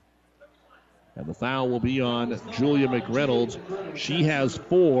bonus. And the foul will be on Julia McReynolds. She has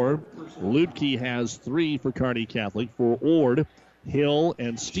 4. Ludke has 3 for Kearney Catholic. For Ord, Hill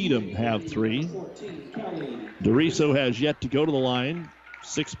and Steedham have 3. DeRiso has yet to go to the line.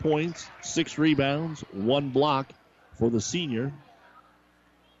 6 points, 6 rebounds, 1 block for the senior.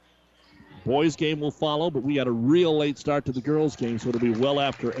 Boys game will follow, but we got a real late start to the girls game, so it'll be well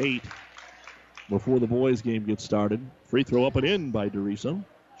after 8 before the boys game gets started. Free throw up and in by DeRiso.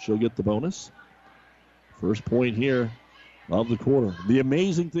 She'll get the bonus. First point here of the quarter. The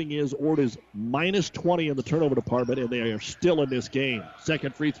amazing thing is Ord is minus 20 in the turnover department, and they are still in this game.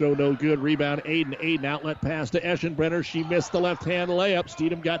 Second free throw, no good. Rebound, Aiden outlet pass to Eschenbrenner. She missed the left-hand layup.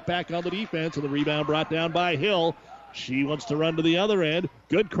 Steedham got back on the defense, and the rebound brought down by Hill. She wants to run to the other end.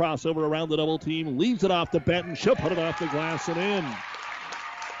 Good crossover around the double team. Leaves it off to Benton. She'll put it off the glass and in.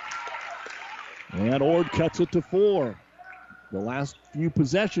 And Ord cuts it to 4. The last few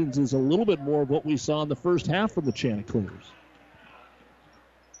possessions is a little bit more of what we saw in the first half from the Chanticleers.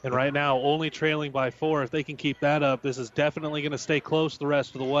 And right now, only trailing by 4. If they can keep that up, this is definitely going to stay close the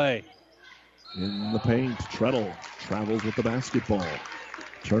rest of the way. In the paint, Treadle travels with the basketball.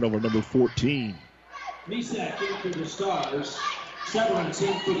 Turnover number 14. Misak in for the Stars. Severance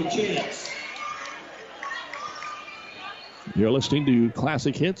in for the Chants. You're listening to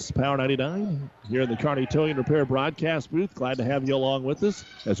Classic Hits, Power 99, here in the Kearney Towing Repair broadcast booth. Glad to have you along with us.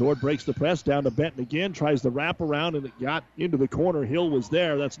 As Ord breaks the press, down to Benton again, tries to wrap around, and it got into the corner. Hill was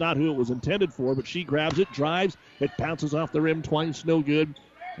there. That's not who it was intended for, but she grabs it, drives. It bounces off the rim twice, no good.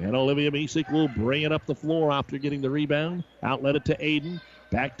 And Olivia Misik will bring it up the floor after getting the rebound. Outlet it to Aiden.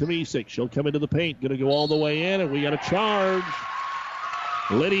 Back to Misik. She'll come into the paint. Going to go all the way in, and we got a charge.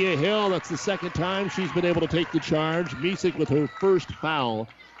 Lydia Hill, that's the second time she's been able to take the charge. Misik with her first foul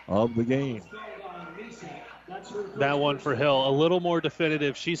of the game. That one for Hill, a little more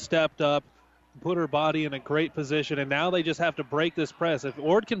definitive. She stepped up, put her body in a great position, and now they just have to break this press. If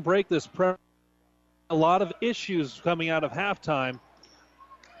Ord can break this press, a lot of issues coming out of halftime.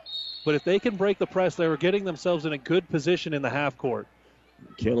 But if they can break the press, they were getting themselves in a good position in the half court.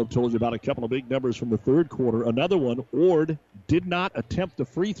 Caleb told you about a couple of big numbers from the third quarter. Another one, Ord did not attempt the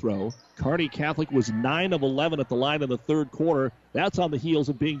free throw. Kearney Catholic was 9 of 11 at the line in the third quarter. That's on the heels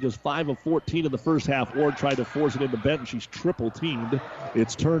of being just 5 of 14 in the first half. Ord tried to force it into Benton. She's triple-teamed.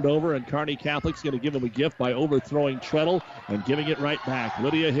 It's turned over, and Kearney Catholic's going to give them a gift by overthrowing Treadle and giving it right back.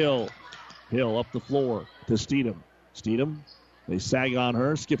 Lydia Hill. Hill up the floor to Steedham. Steedham, they sag on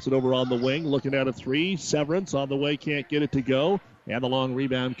her, skips it over on the wing, looking at a 3. Severance on the way, can't get it to go. And the long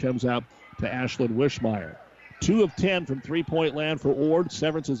rebound comes out to Ashlyn Wishmeyer. 2 of 10 from three-point land for Ord.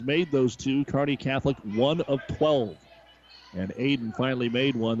 Severance has made those 2. Kearney Catholic 1 of 12. And Aiden finally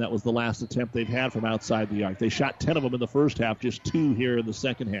made one. That was the last attempt they've had from outside the arc. They shot 10 of them in the first half, just 2 here in the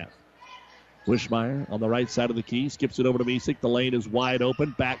second half. Wishmeyer on the right side of the key, skips it over to Misik. The lane is wide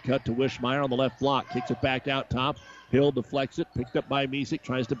open. Back cut to Wishmeyer on the left block. Kicks it back out top. Hill deflects it, picked up by Misik,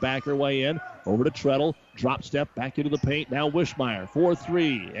 tries to back her way in. Over to Treadle, drop step, back into the paint. Now Wishmeyer,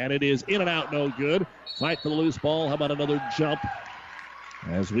 4-3, and it is in and out, no good. Fight for the loose ball. How about another jump?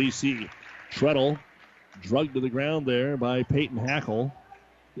 As we see Treadle drugged to the ground there by Peyton Hackle.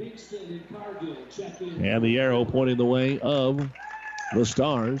 And the arrow pointing the way of the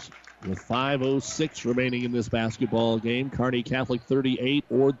Stars. With 5:06 remaining in this basketball game, Kearney Catholic 38,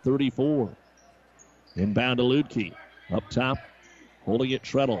 Ord 34. Inbound to Ludke. Up top, holding it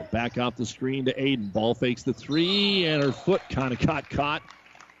Treadle. Back off the screen to Aiden. Ball fakes the 3, and her foot kind of got caught,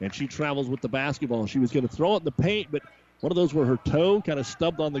 and she travels with the basketball. She was going to throw it in the paint, but one of those where her toe kind of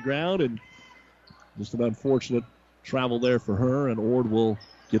stubbed on the ground, and just an unfortunate travel there for her, and Ord will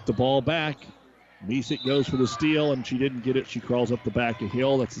get the ball back. Misick goes for the steal, and she didn't get it. She crawls up the back of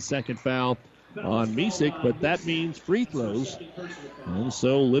Hill. That's the second foul on Misick, but that means free throws. And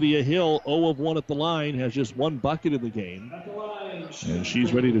so Lydia Hill, 0 of 1 at the line, has just one bucket in the game. And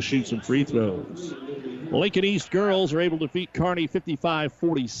she's ready to shoot some free throws. Lincoln East girls are able to defeat Kearney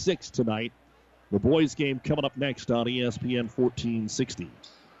 55-46 tonight. The boys game coming up next on ESPN 1460.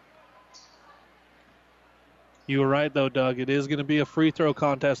 You were right, though, Doug. It is going to be a free throw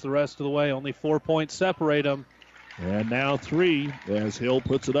contest the rest of the way. Only 4 points separate them. And now 3 as Hill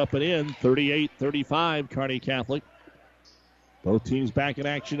puts it up and in. 38-35, Kearney Catholic. Both teams back in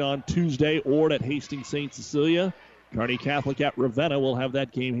action on Tuesday. Ord at Hastings St. Cecilia. Kearney Catholic at Ravenna. We'll have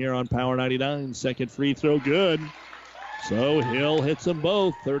that game here on Power 99. Second free throw good. So Hill hits them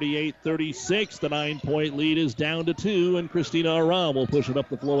both. 38-36. The 9-point lead is down to 2. And Christina Aram will push it up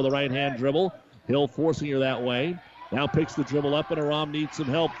the floor with a right-hand dribble. Hill forcing her that way. Now picks the dribble up, and Aram needs some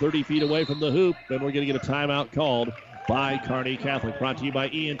help 30 feet away from the hoop. Then we're going to get a timeout called by Kearney Catholic. Brought to you by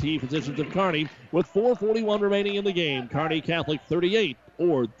E&T Physicians of Kearney. With 4:41 remaining in the game, Kearney Catholic 38,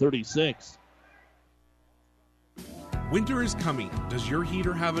 Ord 36. Winter is coming. Does your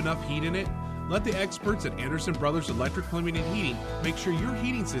heater have enough heat in it? Let the experts at Anderson Brothers Electric Plumbing and Heating make sure your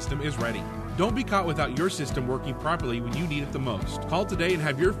heating system is ready. Don't be caught without your system working properly when you need it the most. Call today and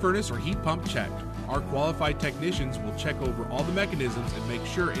have your furnace or heat pump checked. Our qualified technicians will check over all the mechanisms and make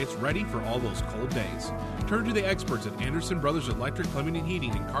sure it's ready for all those cold days. Turn to the experts at Anderson Brothers Electric Plumbing and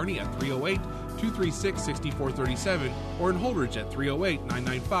Heating in Kearney at 308-236-6437 or in Holdridge at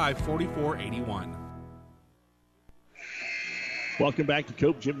 308-995-4481. Welcome back to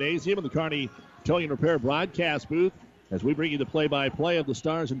Cope Gymnasium and the Kearney Towing and Repair broadcast booth as we bring you the play-by-play of the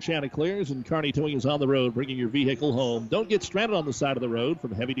Stars and Chanticleers, and Kearney Towing is on the road bringing your vehicle home. Don't get stranded on the side of the road.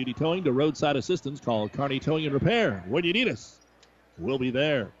 From heavy-duty towing to roadside assistance, call Kearney Towing and Repair. When you need us, we'll be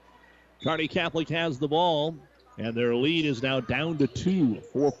there. Kearney Catholic has the ball, and their lead is now down to 2.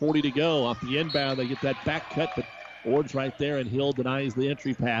 4:40 to go. Off the inbound, they get that back cut, but Ord's right there, and Hill denies the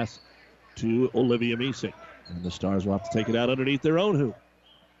entry pass to Olivia Misick. And the Stars will have to take it out underneath their own hoop.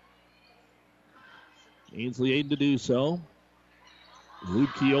 Ainsley Aiden to do so.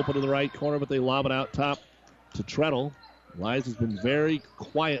 Ludke open in the right corner, but they lob it out top to Treadle. Liza's been very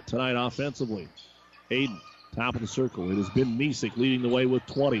quiet tonight offensively. Aiden, top of the circle. It has been Misick leading the way with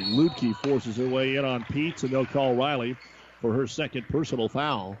 20. Ludke forces her way in on Peets, and they'll call Riley for her second personal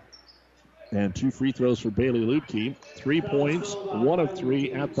foul. And 2 free throws for Bailey Ludke. 3 points, 1 of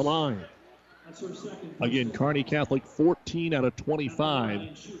 3 at the line. Again, Kearney Catholic 14 out of 25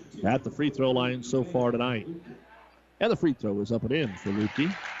 at the free throw line so far tonight. And the free throw is up and in for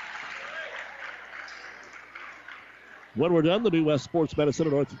Lukey. When we're done, the New West Sports Medicine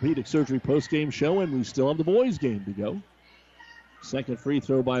and Orthopedic Surgery postgame show, and we still have the boys' game to go. Second free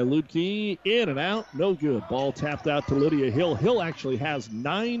throw by Ludke. In and out. No good. Ball tapped out to Lydia Hill. Hill actually has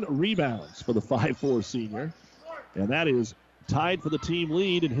 9 rebounds for the 5'4 senior. And that is tied for the team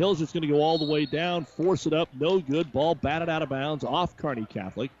lead, and Hill's just going to go all the way down, force it up, no good. Ball batted out of bounds off Kearney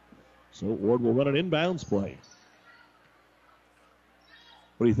Catholic. So Ord will run an inbounds play.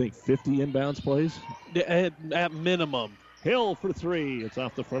 What do you think, 50 inbounds plays? At minimum. Hill for 3. It's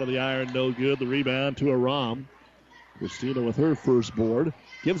off the front of the iron, no good. The rebound to Aram. Christina with her first board.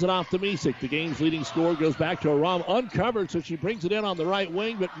 Gives it off to Misick. The game's leading scorer goes back to Aram. Uncovered, so she brings it in on the right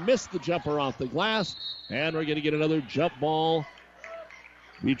wing, but missed the jumper off the glass. And we're going to get another jump ball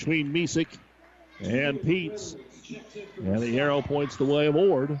between Misick and Peets. And the arrow points the way of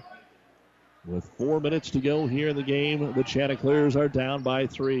Ord. With 4 minutes to go here in the game, the Chanticleers are down by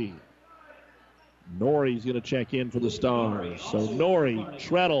 3. Norrie's going to check in for the Stars. So Norrie,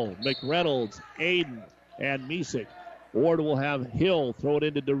 Treadle, McReynolds, Aiden, and Misick. Ord will have Hill throw it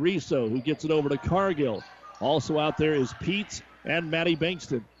into DeRiso, who gets it over to Cargill. Also out there is Peets and Maddie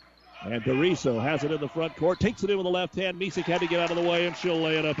Bankston. And DeRiso has it in the front court, takes it in with the left hand. Misick had to get out of the way, and she'll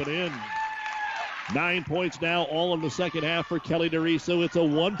lay it up and in. 9 points now, all in the second half for Kelly DeRiso. It's a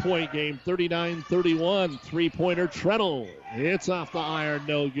 1-point game, 39-31. Three-pointer Treadle. It's off the iron,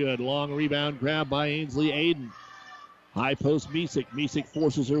 no good. Long rebound grab by Ainsley Aiden. High post Misick. Misick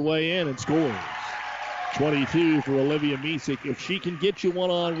forces her way in and scores. 22 for Olivia Misick. If she can get you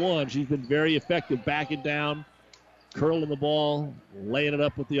one-on-one, she's been very effective backing down, curling the ball, laying it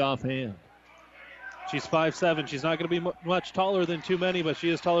up with the offhand. She's 5'7". She's not going to be much taller than too many, but she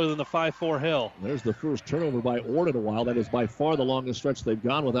is taller than the 5'4 Hill. There's the first turnover by Ord in a while. That is by far the longest stretch they've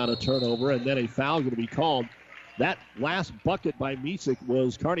gone without a turnover, and then a foul going to be called. That last bucket by Misick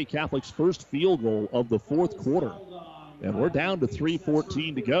was Kearney Catholic's first field goal of the fourth quarter. And we're down to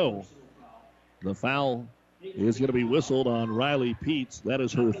 3:14 to go. The foul is going to be whistled on Riley Peets. That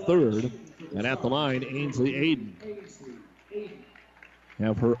is her third. And at the line, Ainsley Aiden.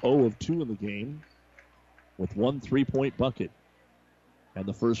 Have her 0 of 2 in the game with 1 3-point bucket. And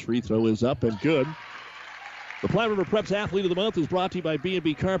the first free throw is up and good. The Platte River Preps Athlete of the Month is brought to you by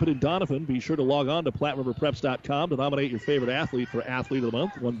B&B Carpet in Donovan. Be sure to log on to PlatteRiverPreps.com to nominate your favorite athlete for Athlete of the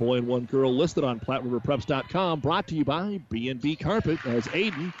Month. One boy and one girl listed on PlatteRiverPreps.com. Brought to you by B&B Carpet as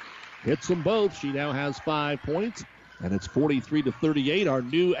Aiden hits them both. She now has 5 points, and it's 43-38. Our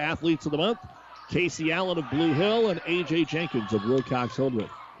new Athletes of the Month, Casey Allen of Blue Hill and A.J. Jenkins of Wilcox-Hildreth.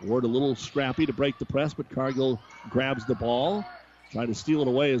 Ward a little scrappy to break the press, but Cargill grabs the ball. Trying to steal it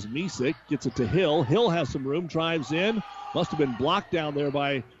away as Misick gets it to Hill. Hill has some room, drives in. Must have been blocked down there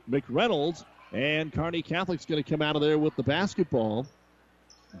by McReynolds. And Kearney Catholic's going to come out of there with the basketball.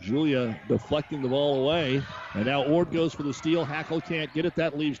 Julia deflecting the ball away. And now Ord goes for the steal. Hackle can't get it.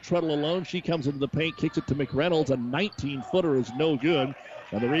 That leaves Treadle alone. She comes into the paint, kicks it to McReynolds. A 19-footer is no good.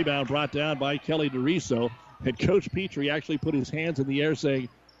 And the rebound brought down by Kelly DeRiso. And Coach Petrie actually put his hands in the air saying,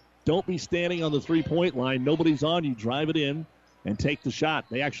 don't be standing on the three-point line. Nobody's on you. Drive it in and take the shot.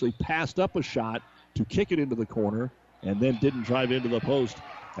 They actually passed up a shot to kick it into the corner and then didn't drive into the post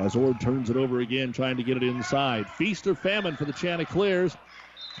as Ord turns it over again, trying to get it inside. Feast or famine for the Chanticleers.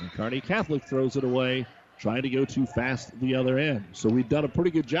 And Kearney Catholic throws it away, trying to go too fast the other end. So we've done a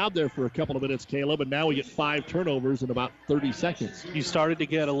pretty good job there for a couple of minutes, Caleb, and now we get 5 turnovers in about 30 seconds. You started to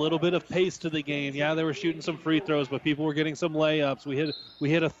get a little bit of pace to the game. Yeah, they were shooting some free throws, but people were getting some layups. We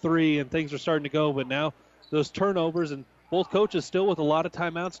hit a 3, and things are starting to go, but now those turnovers, and both coaches still with a lot of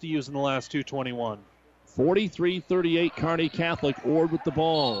timeouts to use in the last 2:21. 43-38 Kearney Catholic. Ord with the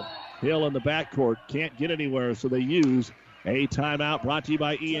ball. Hill in the backcourt. Can't get anywhere, so they use a timeout brought to you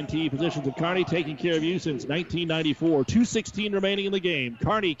by E&T Physicians of Kearney, taking care of you since 1994. 2:16 remaining in the game.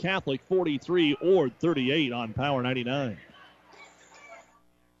 Kearney Catholic 43, Ord 38 on Power 99.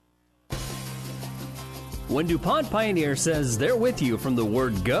 When DuPont Pioneer says they're with you from the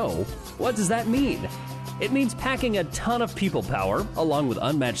word go, what does that mean? It means packing a ton of people power, along with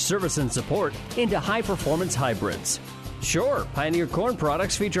unmatched service and support, into high-performance hybrids. Sure, Pioneer Corn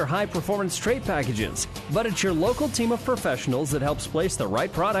products feature high-performance trait packages, but it's your local team of professionals that helps place the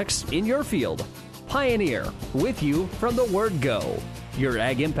right products in your field. Pioneer, with you from the word go. Your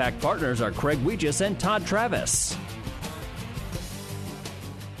Ag Impact partners are Craig Weegis and Todd Travis.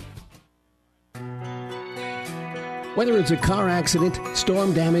 Whether it's a car accident,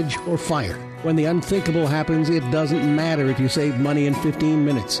 storm damage, or fire, when the unthinkable happens, it doesn't matter if you save money in 15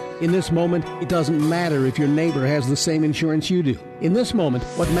 minutes. In this moment, it doesn't matter if your neighbor has the same insurance you do. In this moment,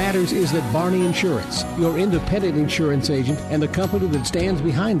 what matters is that Barney Insurance, your independent insurance agent, and the company that stands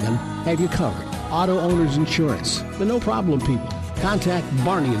behind them have you covered. Auto Owners Insurance, the no-problem people. Contact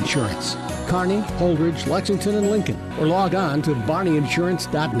Barney Insurance, Kearney, Holdridge, Lexington, and Lincoln, or log on to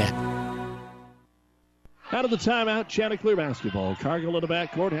barneyinsurance.net. Out of the timeout, Chanticleer basketball. Cargill in the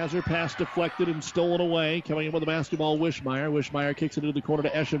backcourt has her pass deflected and stolen away. Coming in with the basketball, Wishmeyer. Wishmeyer kicks it into the corner to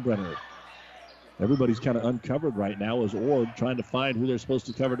Eschenbrenner. Everybody's kind of uncovered right now as Ord trying to find who they're supposed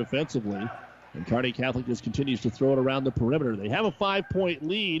to cover defensively. And Kearney Catholic just continues to throw it around the perimeter. They have a 5-point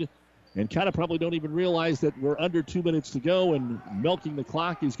lead and kind of probably don't even realize that we're under 2 minutes to go, and milking the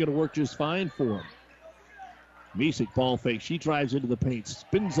clock is going to work just fine for them. Misick ball fake. She drives into the paint,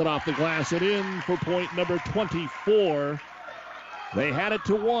 spins it off the glass, and in for point number 24. They had it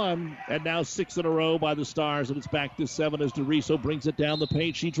to 1, and now 6 in a row by the Stars, and it's back to 7 as DeRiso brings it down the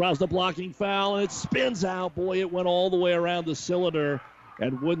paint. She draws the blocking foul, and it spins out. Boy, it went all the way around the cylinder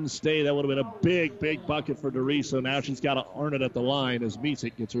and wouldn't stay. That would have been a big, big bucket for DeRiso. Now she's got to earn it at the line as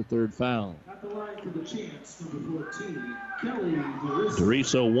Misick gets her 3rd foul. At the line for the Chants, number 14, Kelly DeRiso.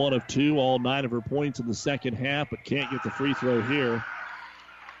 DeRiso 1 of 2, all 9 of her points in the second half, but can't get the free throw here.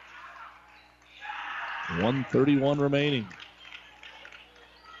 1:31 remaining.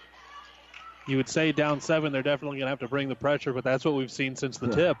 You would say down 7, they're definitely going to have to bring the pressure, but that's what we've seen since the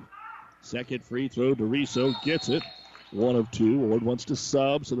tip. Second free throw, DeRiso gets it. 1 of 2. Ord wants to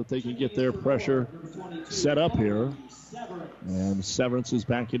sub so that they can get their pressure set up here. And Severance is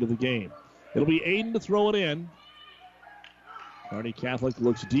back into the game. It'll be Aiden to throw it in. Kearney Catholic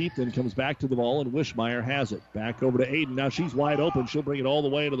looks deep, then comes back to the ball, and Wishmeyer has it. Back over to Aiden. Now she's wide open. She'll bring it all the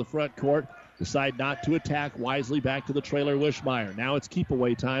way to the front court. Decide not to attack. Wisely back to the trailer, Wishmeyer. Now it's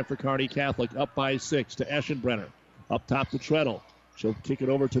keep-away time for Kearney Catholic. Up by 6 to Eschenbrenner. Up top to Treadle. She'll kick it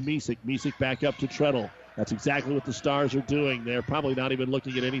over to Misick. Misick back up to Treadle. That's exactly what the Stars are doing. They're probably not even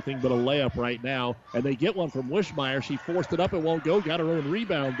looking at anything but a layup right now. And they get one from Wishmeyer. She forced it up. It won't go. Got her own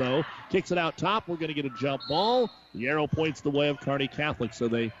rebound, though. Kicks it out top. We're going to get a jump ball. The arrow points the way of Kearney Catholic, so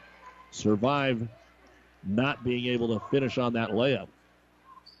they survive not being able to finish on that layup.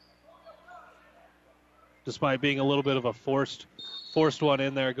 Despite being a little bit of a forced one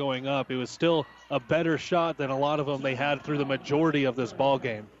in there going up, it was still a better shot than a lot of them they had through the majority of this ball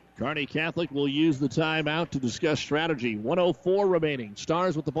game. Kearney Catholic will use the timeout to discuss strategy. 1:04 remaining.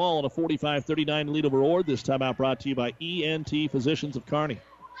 Stars with the ball on a 45-39 lead over Ord. This timeout brought to you by ENT Physicians of Kearney.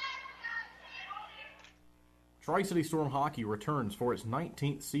 Tri-City Storm Hockey returns for its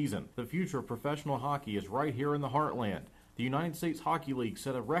 19th season. The future of professional hockey is right here in the Heartland. The United States Hockey League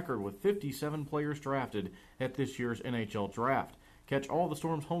set a record with 57 players drafted at this year's NHL Draft. Catch all the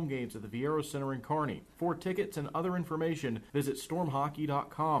Storm's home games at the Vieira Center in Kearney. For tickets and other information, visit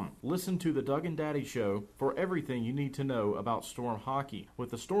stormhockey.com. Listen to the Doug and Daddy Show for everything you need to know about Storm Hockey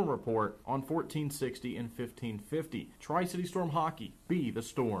with the Storm Report on 1460 and 1550. Tri-City Storm Hockey, be the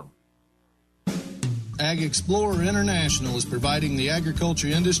Storm. Ag Explorer International is providing the agriculture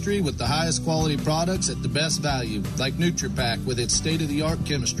industry with the highest quality products at the best value, like NutriPack with its state-of-the-art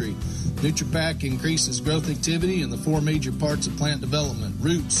chemistry. NutriPack increases growth activity in the 4 major parts of plant development: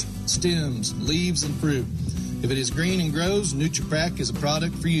 roots, stems, leaves, and fruit. If it is green and grows, NutriPack is a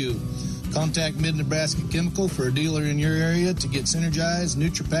product for you. Contact Mid-Nebraska Chemical for a dealer in your area to get Synergized,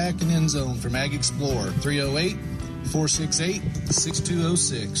 NutriPack, and Endzone from Ag Explorer.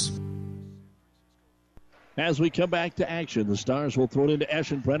 308-468-6206. As we come back to action, the Stars will throw it into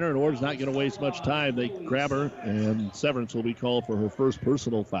Eschenbrenner, and Ord's not going to waste much time. They grab her, and Severance will be called for her first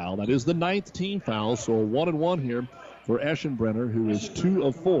personal foul. That is the 9th team foul, so 1-1 here for Eschenbrenner, who is 2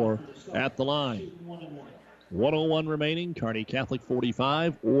 of 4 at the line. 1:01 remaining. Kearney Catholic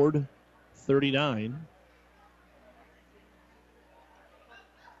 45, Ord 39.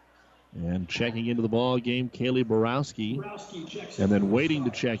 And checking into the ball game, Kaylee Borowski. And then waiting to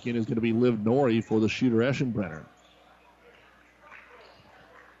check in is going to be Liv Norrie for the shooter Eschenbrenner.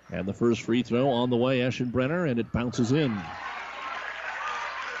 And the first free throw on the way, Eschenbrenner, and it bounces in.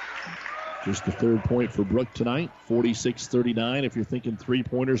 Just the 3rd point for Brooke tonight, 46-39. If you're thinking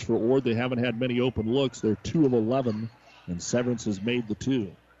 3-pointers for Ord, they haven't had many open looks. They're 2 of 11, and Severance has made the 2.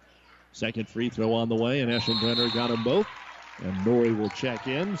 Second free throw on the way, and Eschenbrenner got them both. And Norrie will check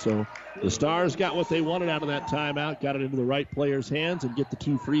in. So the Stars got what they wanted out of that timeout, got it into the right player's hands, and get the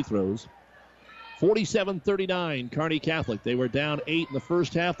 2 free throws. 47-39, Kearney Catholic. They were down 8 in the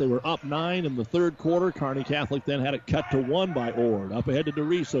first half. They were up 9 in the third quarter. Kearney Catholic then had it cut to 1 by Ord. Up ahead to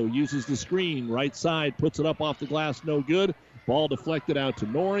DeRiso, uses the screen, right side, puts it up off the glass, no good. Ball deflected out to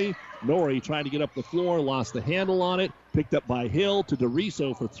Norrie. Norrie trying to get up the floor, lost the handle on it. Picked up by Hill to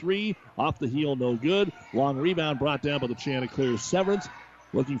DeRiso for 3. Off the heel, no good. Long rebound brought down by the Chanticleer Severance.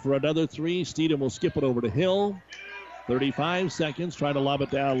 Looking for another 3. Steedham will skip it over to Hill. 35 seconds, trying to lob it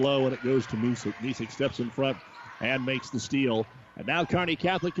down low, and it goes to Musick. Musick steps in front and makes the steal. And now Kearney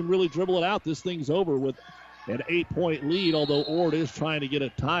Catholic can really dribble it out. This thing's over with an 8-point lead, although Ord is trying to get a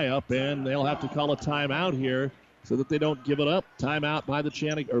tie-up, and they'll have to call a timeout here so that they don't give it up. Timeout by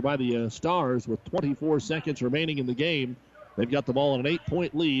the Stars with 24 seconds remaining in the game. They've got the ball on an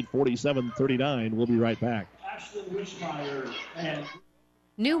 8-point lead, 47-39. We'll be right back. Ashlyn Wishmeyer and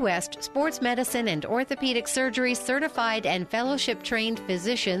New West Sports Medicine and Orthopedic Surgery certified and fellowship-trained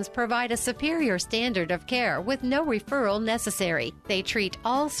physicians provide a superior standard of care with no referral necessary. They treat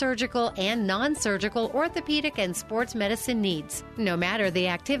all surgical and non-surgical orthopedic and sports medicine needs. No matter the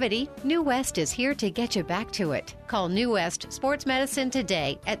activity, New West is here to get you back to it. Call New West Sports Medicine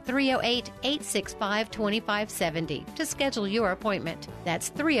today at 308-865-2570 to schedule your appointment. That's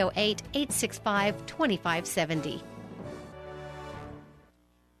 308-865-2570.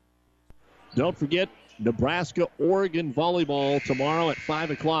 Don't forget Nebraska-Oregon volleyball tomorrow at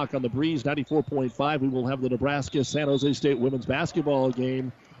 5 o'clock on the Breeze 94.5. We will have the Nebraska-San Jose State women's basketball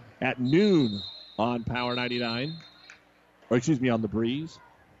game at noon on Power 99. On the Breeze.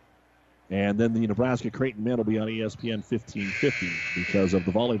 And then the Nebraska-Creighton men will be on ESPN 1550 because of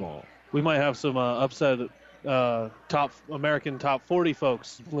the volleyball. We might have some upset top 40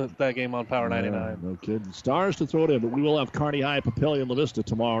 folks that game on Power 99. No kidding. Stars to throw it in, but we will have Kearney High, Papillion, La Vista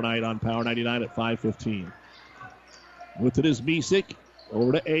tomorrow night on Power 99 at 5:15. With it is Musick.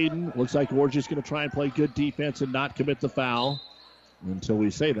 Over to Aiden. Looks like Ord just going to try and play good defense and not commit the foul until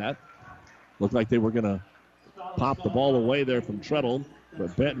we say that. Looked like they were going to pop the ball away there from Treadle,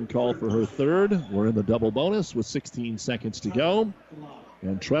 but Benton called for her 3rd. We're in the double bonus with 16 seconds to go.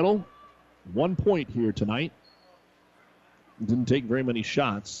 And Treadle, 1 point here tonight. Didn't take very many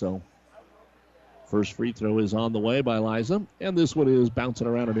shots, so first free throw is on the way by Liza, and this one is bouncing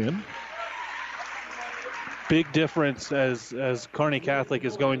around and in. Big difference as Kearney Catholic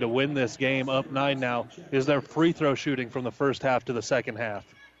is going to win this game up 9 now is their free throw shooting from the first half to the second half.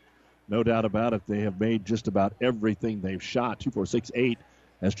 No doubt about it. They have made just about everything they've shot. 2, 4, 6, 8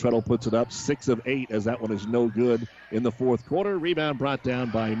 as Treadle puts it up. 6 of 8 as that one is no good in the fourth quarter. Rebound brought down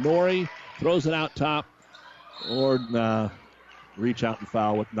by Norrie. Throws it out top. Ord reach out and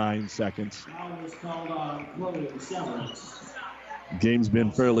foul with 9 seconds. Foul was called on Chloe Severance. Game's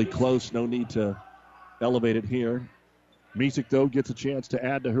been fairly close. No need to elevate it here. Misick, though, gets a chance to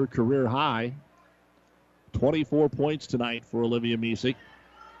add to her career high. 24 points tonight for Olivia Misick.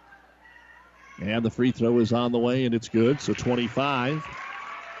 And the free throw is on the way, and it's good, so 25.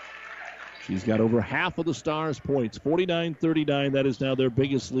 She's got over half of the Stars' points, 49-39. That is now their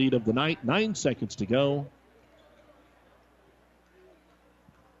biggest lead of the night. 9 seconds to go.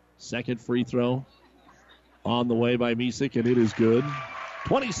 Second free throw on the way by Misick, and it is good.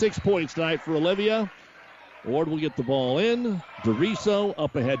 26 points tonight for Olivia. Ord will get the ball in. DeRiso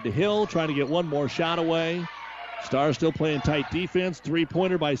up ahead to Hill, trying to get one more shot away. Stars still playing tight defense.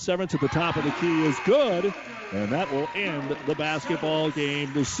 Three-pointer by Severance at the top of the key is good. And that will end the basketball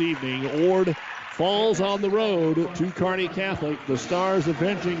game this evening. Ord falls on the road to Kearney Catholic. The Stars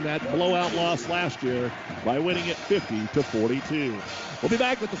avenging that blowout loss last year by winning it 50-42. We'll be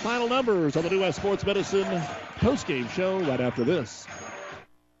back with the final numbers on the New West Sports Medicine postgame show right after this.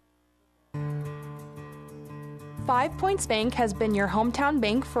 5 Points Bank has been your hometown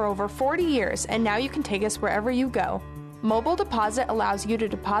bank for over 40 years, and now you can take us wherever you go. Mobile Deposit allows you to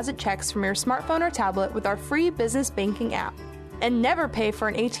deposit checks from your smartphone or tablet with our free business banking app. And never pay for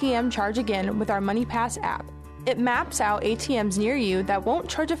an ATM charge again with our MoneyPass app. It maps out ATMs near you that won't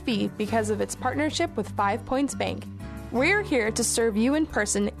charge a fee because of its partnership with 5 Points Bank. We're here to serve you in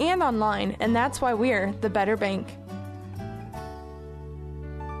person and online, and that's why we're the better bank.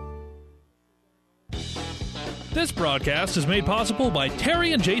 This broadcast is made possible by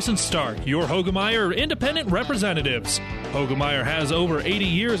Terry and Jason Stark, your Hogemeyer independent representatives. Hogemeyer has over 80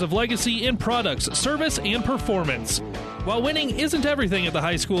 years of legacy in products, service, and performance. While winning isn't everything at the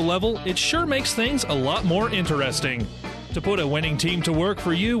high school level, it sure makes things a lot more interesting. To put a winning team to work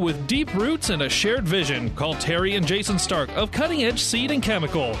for you with deep roots and a shared vision, call Terry and Jason Stark of Cutting Edge Seed and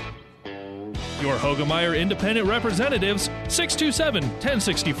Chemical. Your Hogemeyer independent representatives,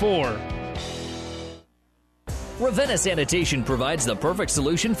 627-1064. Ravenna Sanitation provides the perfect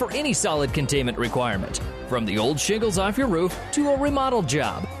solution for any solid containment requirement. From the old shingles off your roof to a remodel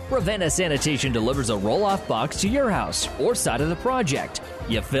job, Ravenna Sanitation delivers a roll-off box to your house or side of the project.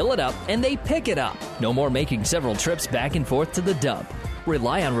 You fill it up and they pick it up. No more making several trips back and forth to the dump.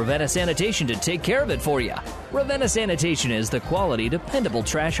 Rely on Ravenna Sanitation to take care of it for you. Ravenna Sanitation is the quality, dependable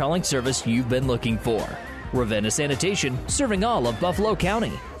trash hauling service you've been looking for. Ravenna Sanitation, serving all of Buffalo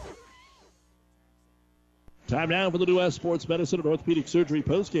County. Time now for the New West Sports Medicine and Orthopedic Surgery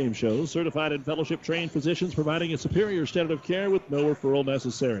postgame show. Certified and fellowship-trained physicians providing a superior standard of care with no referral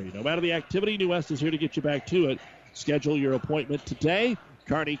necessary. No matter the activity, New West is here to get you back to it. Schedule your appointment today.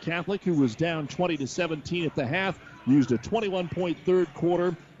 Kearney Catholic, who was down 20-17 at the half, used a 21-point third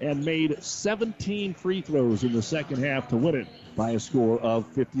quarter and made 17 free throws in the second half to win it by a score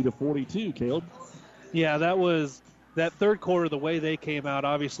of 50-42. Caleb? Yeah, that third quarter, the way they came out,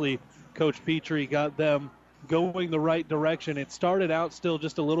 obviously Coach Petrie got them going the right direction. It started out still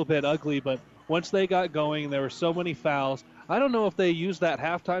just a little bit ugly, but once they got going, there were so many fouls. I don't know if they used that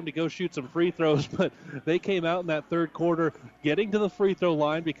halftime to go shoot some free throws, but they came out in that third quarter getting to the free throw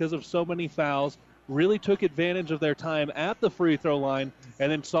line because of so many fouls, really took advantage of their time at the free throw line,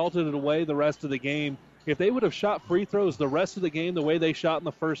 and then salted it away the rest of the game. If they would have shot free throws the rest of the game the way they shot in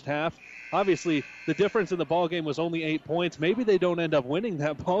the first half, obviously the difference in the ball game was only 8 points. Maybe they don't end up winning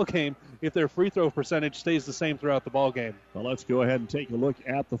that ball game if their free throw percentage stays the same throughout the ball game. Well, let's go ahead and take a look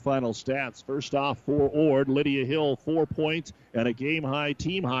at the final stats. First off, for Ord, Lydia Hill, 4 points and a game-high,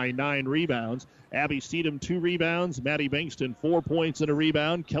 team-high 9 rebounds. Abby Steedham, 2 rebounds. Maddie Bankston, 4 points and a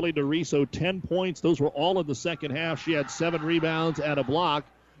rebound. Kelly DeRiso, 10 points. Those were all in the second half. She had 7 rebounds and a block.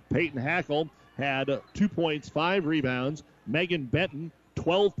 Peyton Hackle had 2 points, 5 rebounds. Megan Benton,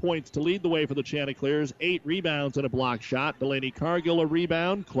 12 points to lead the way for the Chanticleers, 8 rebounds and a block shot. Delaney Cargill, a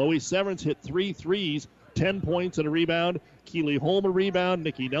rebound. Chloe Severance hit 3 threes, 10 points and a rebound. Keely Holm, a rebound.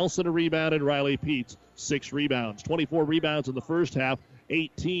 Nikki Nelson, a rebound. And Riley Peets, 6 rebounds. 24 rebounds in the first half,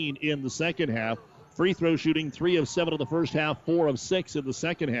 18 in the second half. Free throw shooting, 3 of 7 in the first half, 4 of 6 in the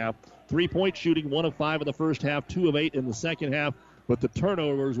second half. 3-point shooting, 1 of 5 in the first half, 2 of 8 in the second half. But the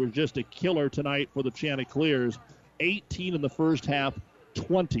turnovers were just a killer tonight for the Chanticleers. 18 in the first half,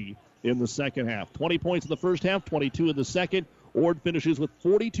 20 in the second half. 20 points in the first half, 22 in the second. Ord finishes with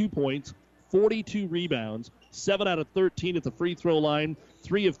 42 points, 42 rebounds, 7 out of 13 at the free throw line,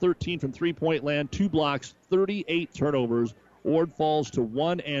 3 of 13 from three-point land, 2 blocks, 38 turnovers. Ord falls to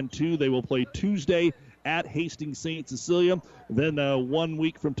 1-2. They will play Tuesday at Hastings St. Cecilia. Then 1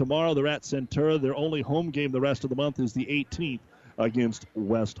 week from tomorrow, they're at Centura. Their only home game the rest of the month is the 18th against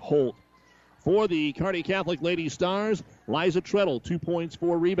West Holt. For the Kearney Catholic Lady Stars, Liza Treadle, 2 points,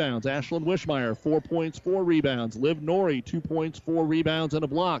 4 rebounds. Ashlyn Wishmeyer, 4 points, 4 rebounds. Liv Norrie, 2 points, 4 rebounds, and a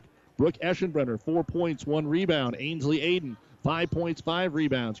block. Brooke Eschenbrenner, 4 points, 1 rebound. Ainsley Aiden, 5 points, 5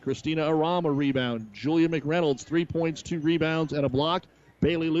 rebounds. Christina Aram, a rebound. Julia McReynolds, 3 points, 2 rebounds, and a block.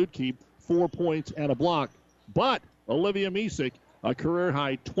 Bailey Lutke, 4 points and a block. But Olivia Misek, a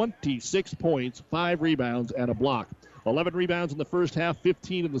career-high 26 points, 5 rebounds, and a block. 11 rebounds in the first half,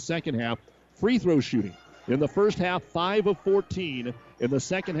 15 in the second half. Free throw shooting. In the first half, 5 of 14. In the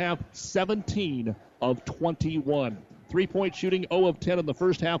second half, 17 of 21. Three-point shooting, 0 of 10 in the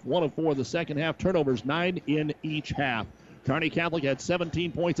first half, 1 of 4 in the second half. Turnovers, 9 in each half. Kearney Catholic had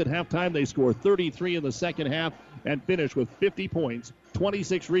 17 points at halftime. They scored 33 in the second half and finished with 50 points,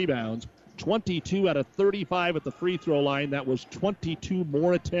 26 rebounds, 22 out of 35 at the free throw line. That was 22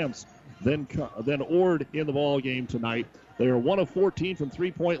 more attempts than Ord in the ball game tonight. They are 1 of 14 from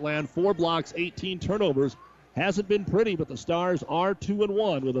three-point land, 4 blocks, 18 turnovers. Hasn't been pretty, but the Stars are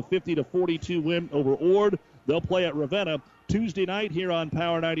 2-1 with a 50-42 win over Ord. They'll play at Ravenna Tuesday night here on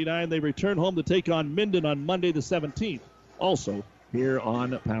Power 99. They return home to take on Minden on Monday the 17th, also here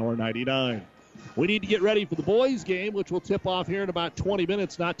on Power 99. We need to get ready for the boys' game, which will tip off here in about 20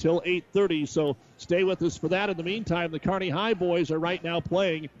 minutes, not till 8:30, so stay with us for that. In the meantime, the Kearney High boys are right now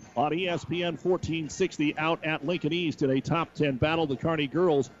playing on ESPN 1460 out at Lincoln East in a top 10 battle. The Kearney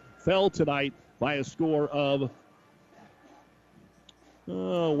girls fell tonight by a score of,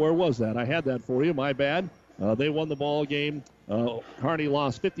 where was that? I had that for you, my bad. They won the ball game. Kearney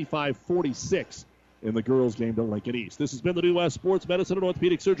lost 55-46 in the girls' game to Lincoln East. This has been the New West Sports Medicine and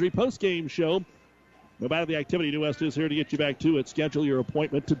Orthopedic Surgery post-game show. No matter the activity, New West is here to get you back to it. Schedule your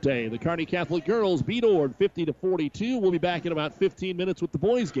appointment today. The Kearney Catholic girls beat Ord 50-42. We'll be back in about 15 minutes with the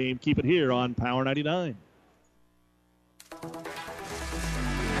boys' game. Keep it here on Power 99.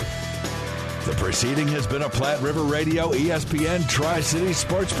 The proceeding has been a Platte River Radio ESPN Tri-City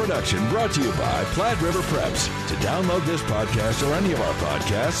Sports production brought to you by Platte River Preps. To download this podcast or any of our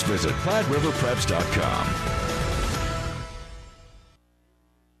podcasts, visit PlatteRiverPreps.com.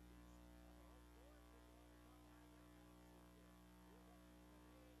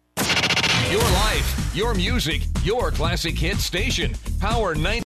 Your life, your music, your classic hit station. Power 90.